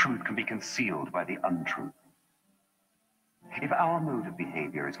that the truth can be concealed by the untruth. If our mode of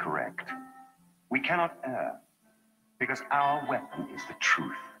behavior is correct, we cannot err, because our weapon is the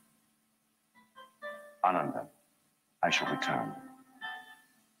truth. Ananda, I shall return.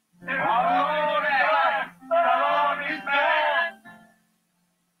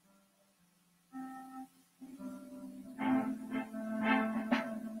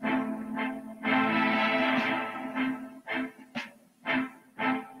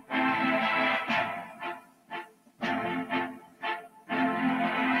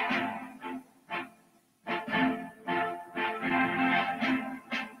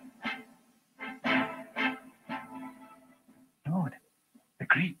 Lord, the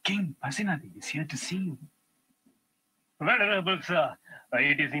great king Pasinadi is here to see you. Venerable sir,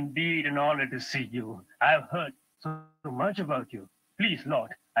 it is indeed an honor to see you. I have heard so much about you. Please,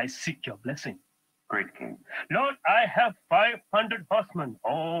 Lord, I seek your blessing. Great king. Lord, I have 500 horsemen,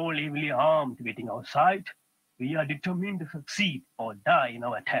 all evilly armed, waiting outside. We are determined to succeed or die in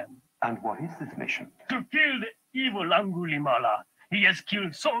our attempt. And what is this mission? To kill the evil Angulimala. He has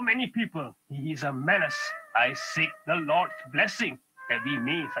killed so many people. He is a menace. I seek the Lord's blessing that we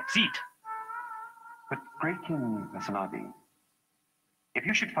may succeed. But, Great King Pasinadi, if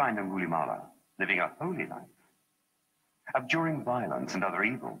you should find Angulimala living a holy life, abjuring violence and other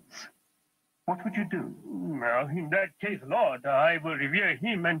evils, what would you do? Well, in that case, Lord, I will revere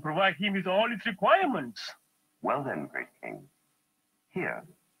him and provide him with all his requirements. Well then, Great King, here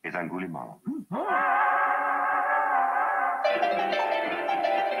is Angulimala.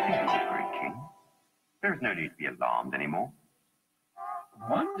 Fear not, Great King. There is no need to be alarmed anymore.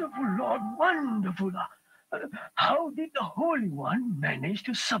 Wonderful, Lord, wonderful. How did the Holy One manage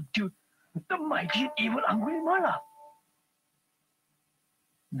to subdue the mighty and evil Angulimala?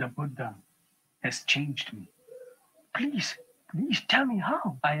 The Buddha has changed me. Please tell me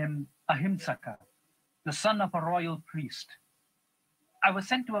how. I am Ahimsaka, the son of a royal priest. I was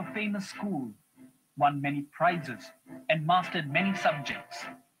sent to a famous school, won many prizes, and mastered many subjects,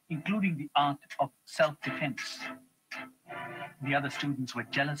 including the art of self-defense. The other students were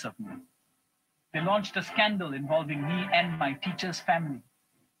jealous of me. They launched a scandal involving me and my teacher's family.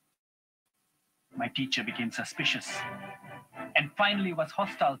 My teacher became suspicious and finally was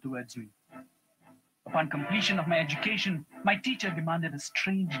hostile towards me. Upon completion of my education, my teacher demanded a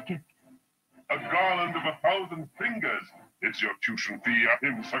strange gift. A garland of 1,000 fingers. It's your tuition fee,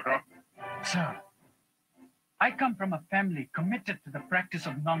 Ahimsaka. Sir, I come from a family committed to the practice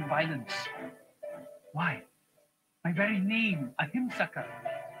of non-violence. Why? My very name, Ahimsaka,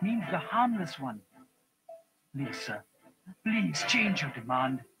 means the harmless one. Please, sir, please change your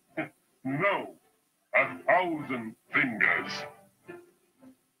demand. No, 1,000 fingers.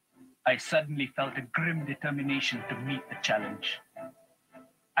 I suddenly felt a grim determination to meet the challenge.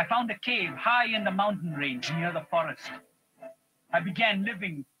 I found a cave high in the mountain range near the forest. I began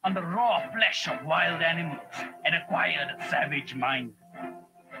living on the raw flesh of wild animals and acquired a savage mind.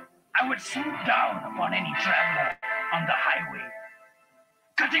 I would swoop down upon any traveler on the highway.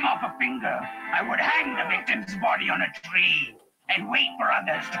 Cutting off a finger, I would hang the victim's body on a tree and wait for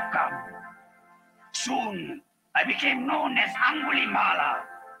others to come. Soon, I became known as Angulimala,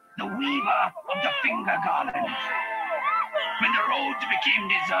 the weaver of the finger garland. When the roads became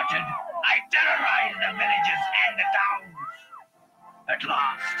deserted, I terrorized the villages and the towns. At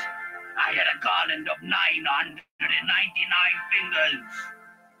last, I had a garland of 999 fingers.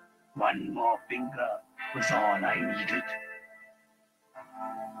 One more finger was all I needed.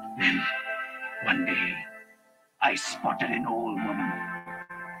 Then, one day, I spotted an old woman.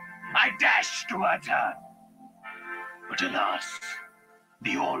 I dashed towards her. But alas,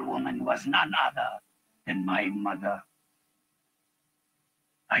 the old woman was none other than my mother.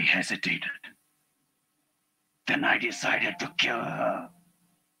 I hesitated. Then I decided to kill her.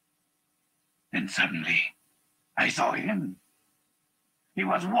 Then suddenly, I saw him. He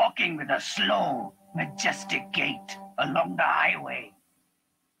was walking with a slow, majestic gait along the highway.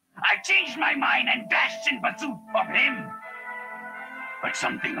 I changed my mind and dashed in pursuit of him. But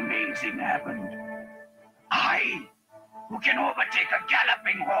something amazing happened. I, who can overtake a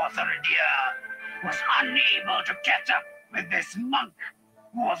galloping horse or a deer, was unable to catch up with this monk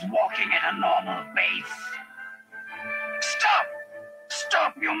who was walking at a normal pace. Stop!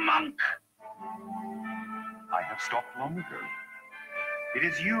 Stop, you monk! I have stopped long ago. It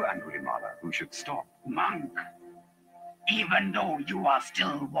is you, Angulimala, who should stop. Monk, even though you are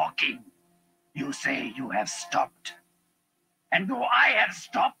still walking, you say you have stopped. And though I have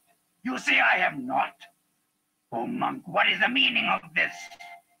stopped, you say I have not. Oh, monk, what is the meaning of this?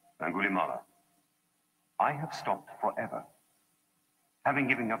 Angulimala, I have stopped forever, having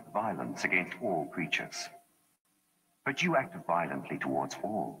given up violence against all creatures. But you acted violently towards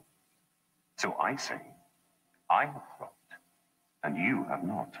all. So I say, I have stopped, and you have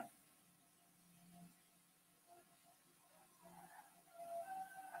not.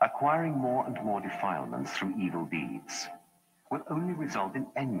 Acquiring more and more defilements through evil deeds will only result in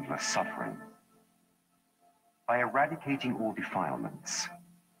endless suffering. By eradicating all defilements,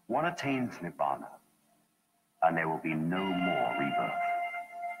 one attains Nibbana, and there will be no more rebirth.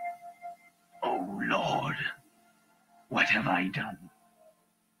 Oh, Lord, what have I done?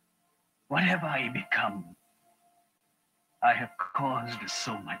 What have I become? I have caused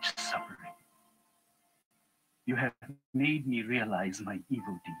so much suffering. You have made me realize my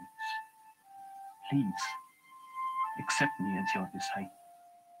evil deeds. Please, accept me as your disciple.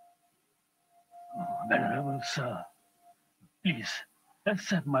 Oh, Venerable Sir, please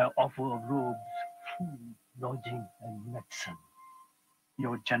accept my offer of robes, food, lodging, and medicine.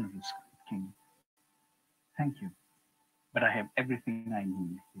 You're generous, King. Thank you. But I have everything I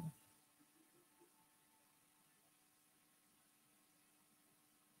need here.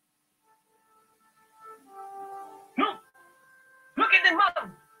 Look at that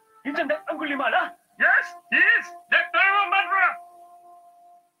man! Isn't that Angulimala? Yes, he is. That terrible murderer.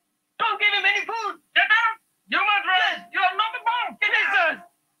 Don't give him any food! Get out! You murderer! Yes. You are not the bomb! Please,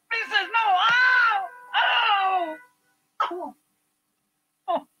 Princess, no! Ow! Ow! Oh.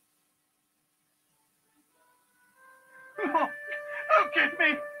 Oh. Oh. Look at me!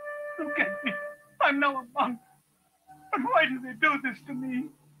 Look at me! I'm now a monk. But why do they do this to me?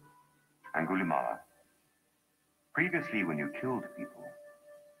 Angulimala, previously when you killed people,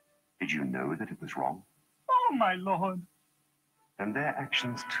 Did you know that it was wrong? Oh, my lord. Then their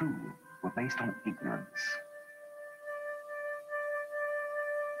actions, too, were based on ignorance.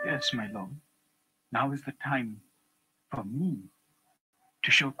 Yes, my lord. Now is the time for me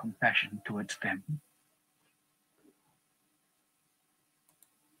to show compassion towards them.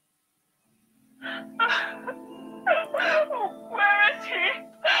 Where is he?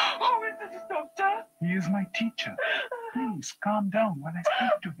 Who is this doctor? He is my teacher. Please calm down while I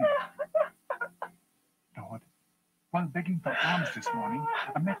speak to him. Lord, while begging for alms this morning,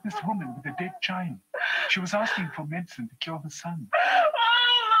 I met this woman with a dead child. She was asking for medicine to cure her son. Oh,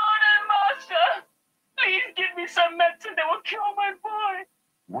 Lord and Master! Please give me some medicine that will cure my boy.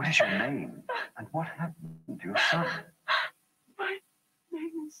 What is your name? And what happened to your son? My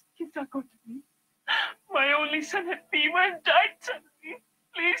name is Kisah Hidup. My only son had fever and died suddenly.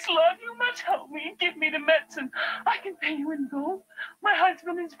 Please, Lord, you must help me. Give me the medicine. I can pay you in gold. My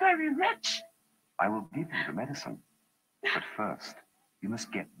husband is very rich. I will give you the medicine. But first, you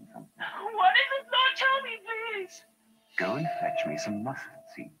must get me something. What is it, Lord? Tell me, please. Go and fetch me some mustard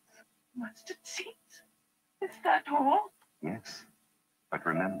seeds. Mustard seeds? Is that all? Yes. But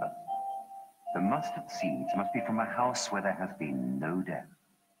remember, the mustard seeds must be from a house where there has been no death.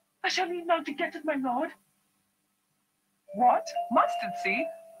 I shall need now to get it, my lord. What? Mustard seed?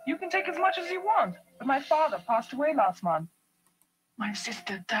 You can take as much as you want. But my father passed away last month. My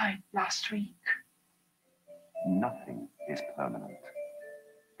sister died last week. Nothing is permanent.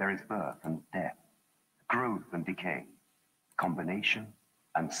 There is birth and death, growth and decay, combination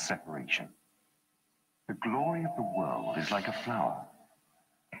and separation. The glory of the world is like a flower.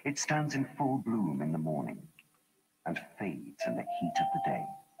 It stands in full bloom in the morning and fades in the heat of the day.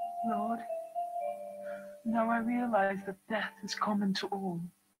 Lord, now I realize that death is common to all.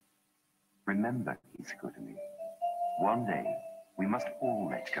 Remember, Kisah Hidup, one day we must all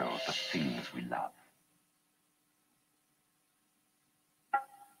let go of the things we love.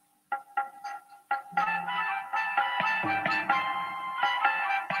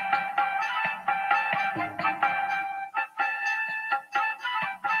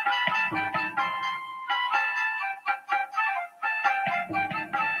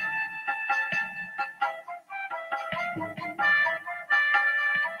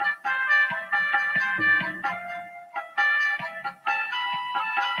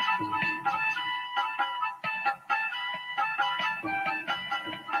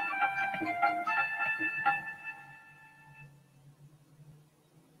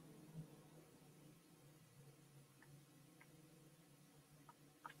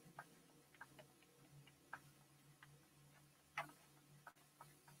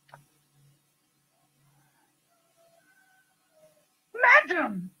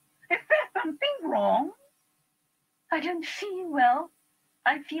 Madam, is there something wrong? I don't feel well.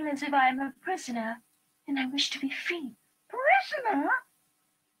 I feel as if I am a prisoner, and I wish to be free. Prisoner?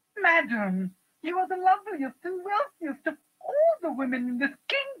 Madam, you are the loveliest and wealthiest of all the women in this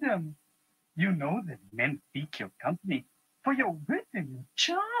kingdom. You know that men seek your company for your wit and your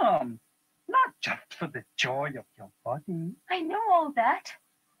charm, not just for the joy of your body. I know all that,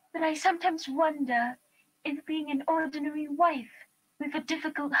 but I sometimes wonder if being an ordinary wife with a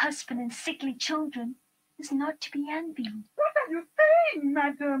difficult husband and sickly children is not to be envied. What are you saying,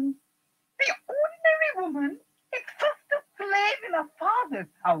 madam? The ordinary woman is just a slave in a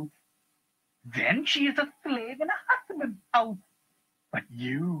father's house. Then she is a slave in a husband's house. But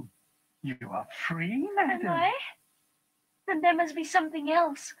you are free, madam. Am I? Then there must be something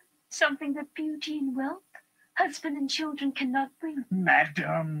else, something that beauty and wealth, husband and children cannot bring.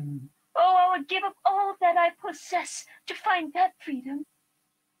 Madam. Oh, I would give up all that I possess to find that freedom.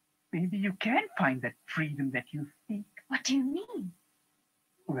 Maybe you can find that freedom that you seek. What do you mean?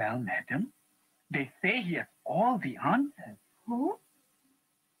 Well, madam, they say he has all the answers. Who?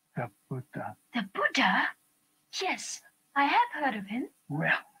 The Buddha. The Buddha? Yes, I have heard of him.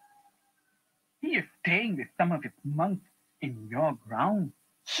 Well, he is staying with some of his monks in your grounds.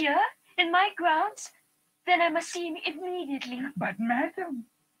 Here? In my grounds? Then I must see him immediately. But, madam,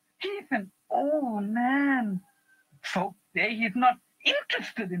 he's an old man. Folks say he's not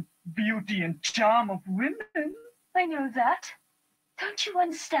interested in beauty and charm of women. I know that. Don't you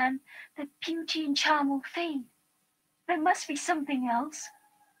understand that beauty and charm will fade? There must be something else.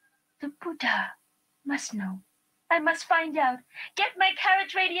 The Buddha must know. I must find out. Get my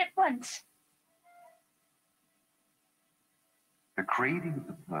carriage ready at once. The craving of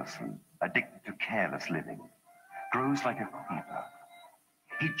the person addicted to careless living grows like a creeper.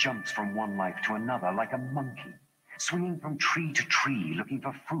 He jumps from one life to another like a monkey, swinging from tree to tree looking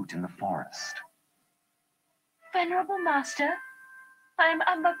for fruit in the forest. Venerable Master, I am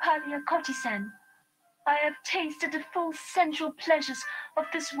Ambapalia courtesan. I have tasted the full sensual pleasures of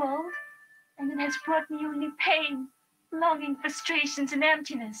this world, and it has brought me only pain, longing, frustrations, and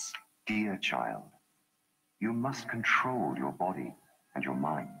emptiness. Dear child, you must control your body and your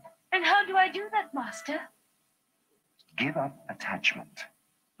mind. And how do I do that, Master? Give up attachment,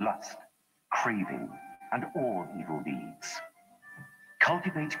 lust, craving, and all evil deeds.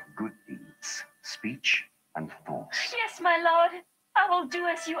 Cultivate good deeds, speech and thought. Yes, my lord. I will do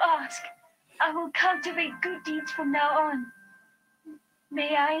as you ask. I will cultivate good deeds from now on.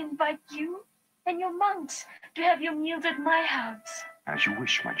 May I invite you and your monks to have your meals at my house? As you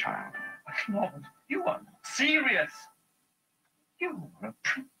wish, my child. Lord, you are not serious. You are a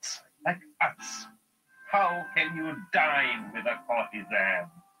prince like us. How can you dine with a courtesan?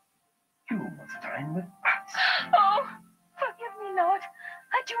 You must dine with us. Oh, forgive me, Lord.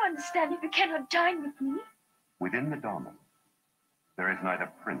 I do understand if you cannot dine with me. Within the Dharma, there is neither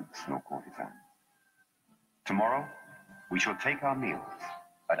prince nor courtesan. Tomorrow, we shall take our meals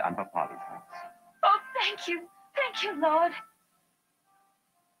at Ambapali's house. Oh, thank you. Thank you, Lord.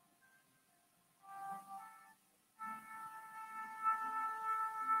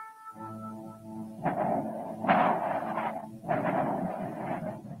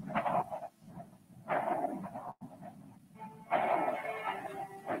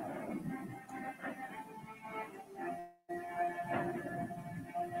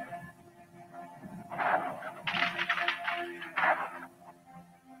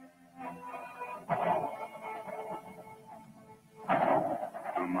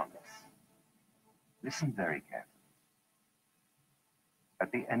 O monks, listen very carefully.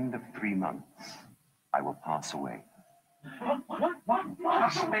 At the end of 3 months, I will pass away. What?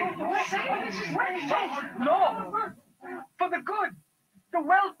 Pass away? No! For the good, the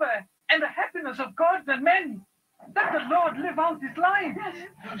welfare, and the happiness of gods and men. Let the Lord live out his life.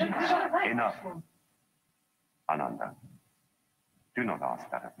 Enough. Ananda, do not ask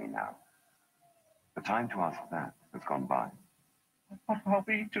that of me now. The time to ask that has gone by. What are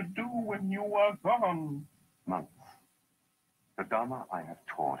we to do when you are gone? Monks, the Dharma I have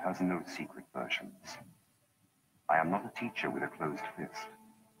taught has no secret versions. I am not a teacher with a closed fist.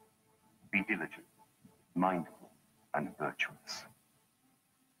 Be diligent, mindful, and virtuous.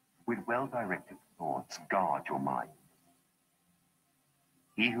 With well-directed thoughts, guard your mind.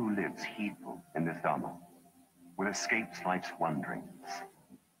 He who lives heedful in this Dharma will escape life's wanderings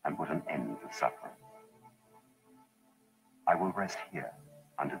and put an end to suffering. I will rest here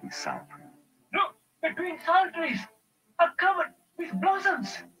under these sal trees. Look, the green sal trees are covered with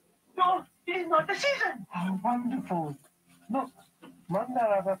blossoms. No, it is not the season. How wonderful. Look,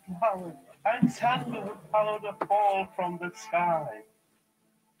 mandala flowers and sandalwood powder fall from the sky.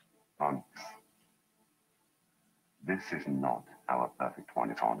 Monks, this is not how a perfect one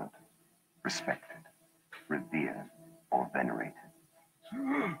is honored, respected, revered, or venerated.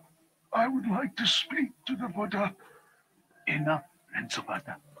 Sir, I would like to speak to the Buddha. Enough,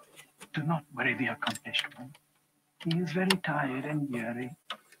 Rensubata. Do not worry the accomplished one. He is very tired and weary.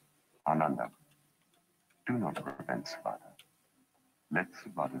 Ananda, do not prevent Subhata. Let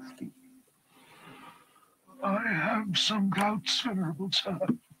Subhata speak. I have some doubts, Venerable Sir.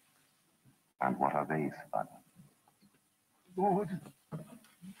 And what are they, Subhata? Lord,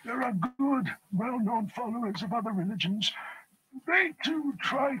 there are good, well-known followers of other religions. They too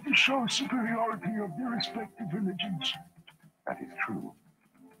try to show superiority of their respective religions. That is true.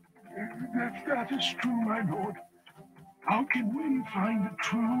 If that is true, my lord, how can we find a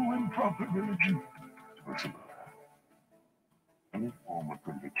true and proper religion? Any form of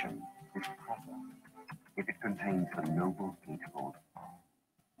religion is proper if it contains the noble eightfold path.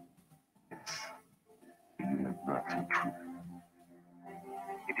 It's the universal truth.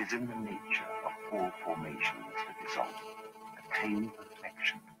 It is in the nature of all formations to dissolve, attain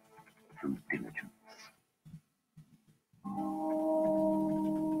perfection through diligence.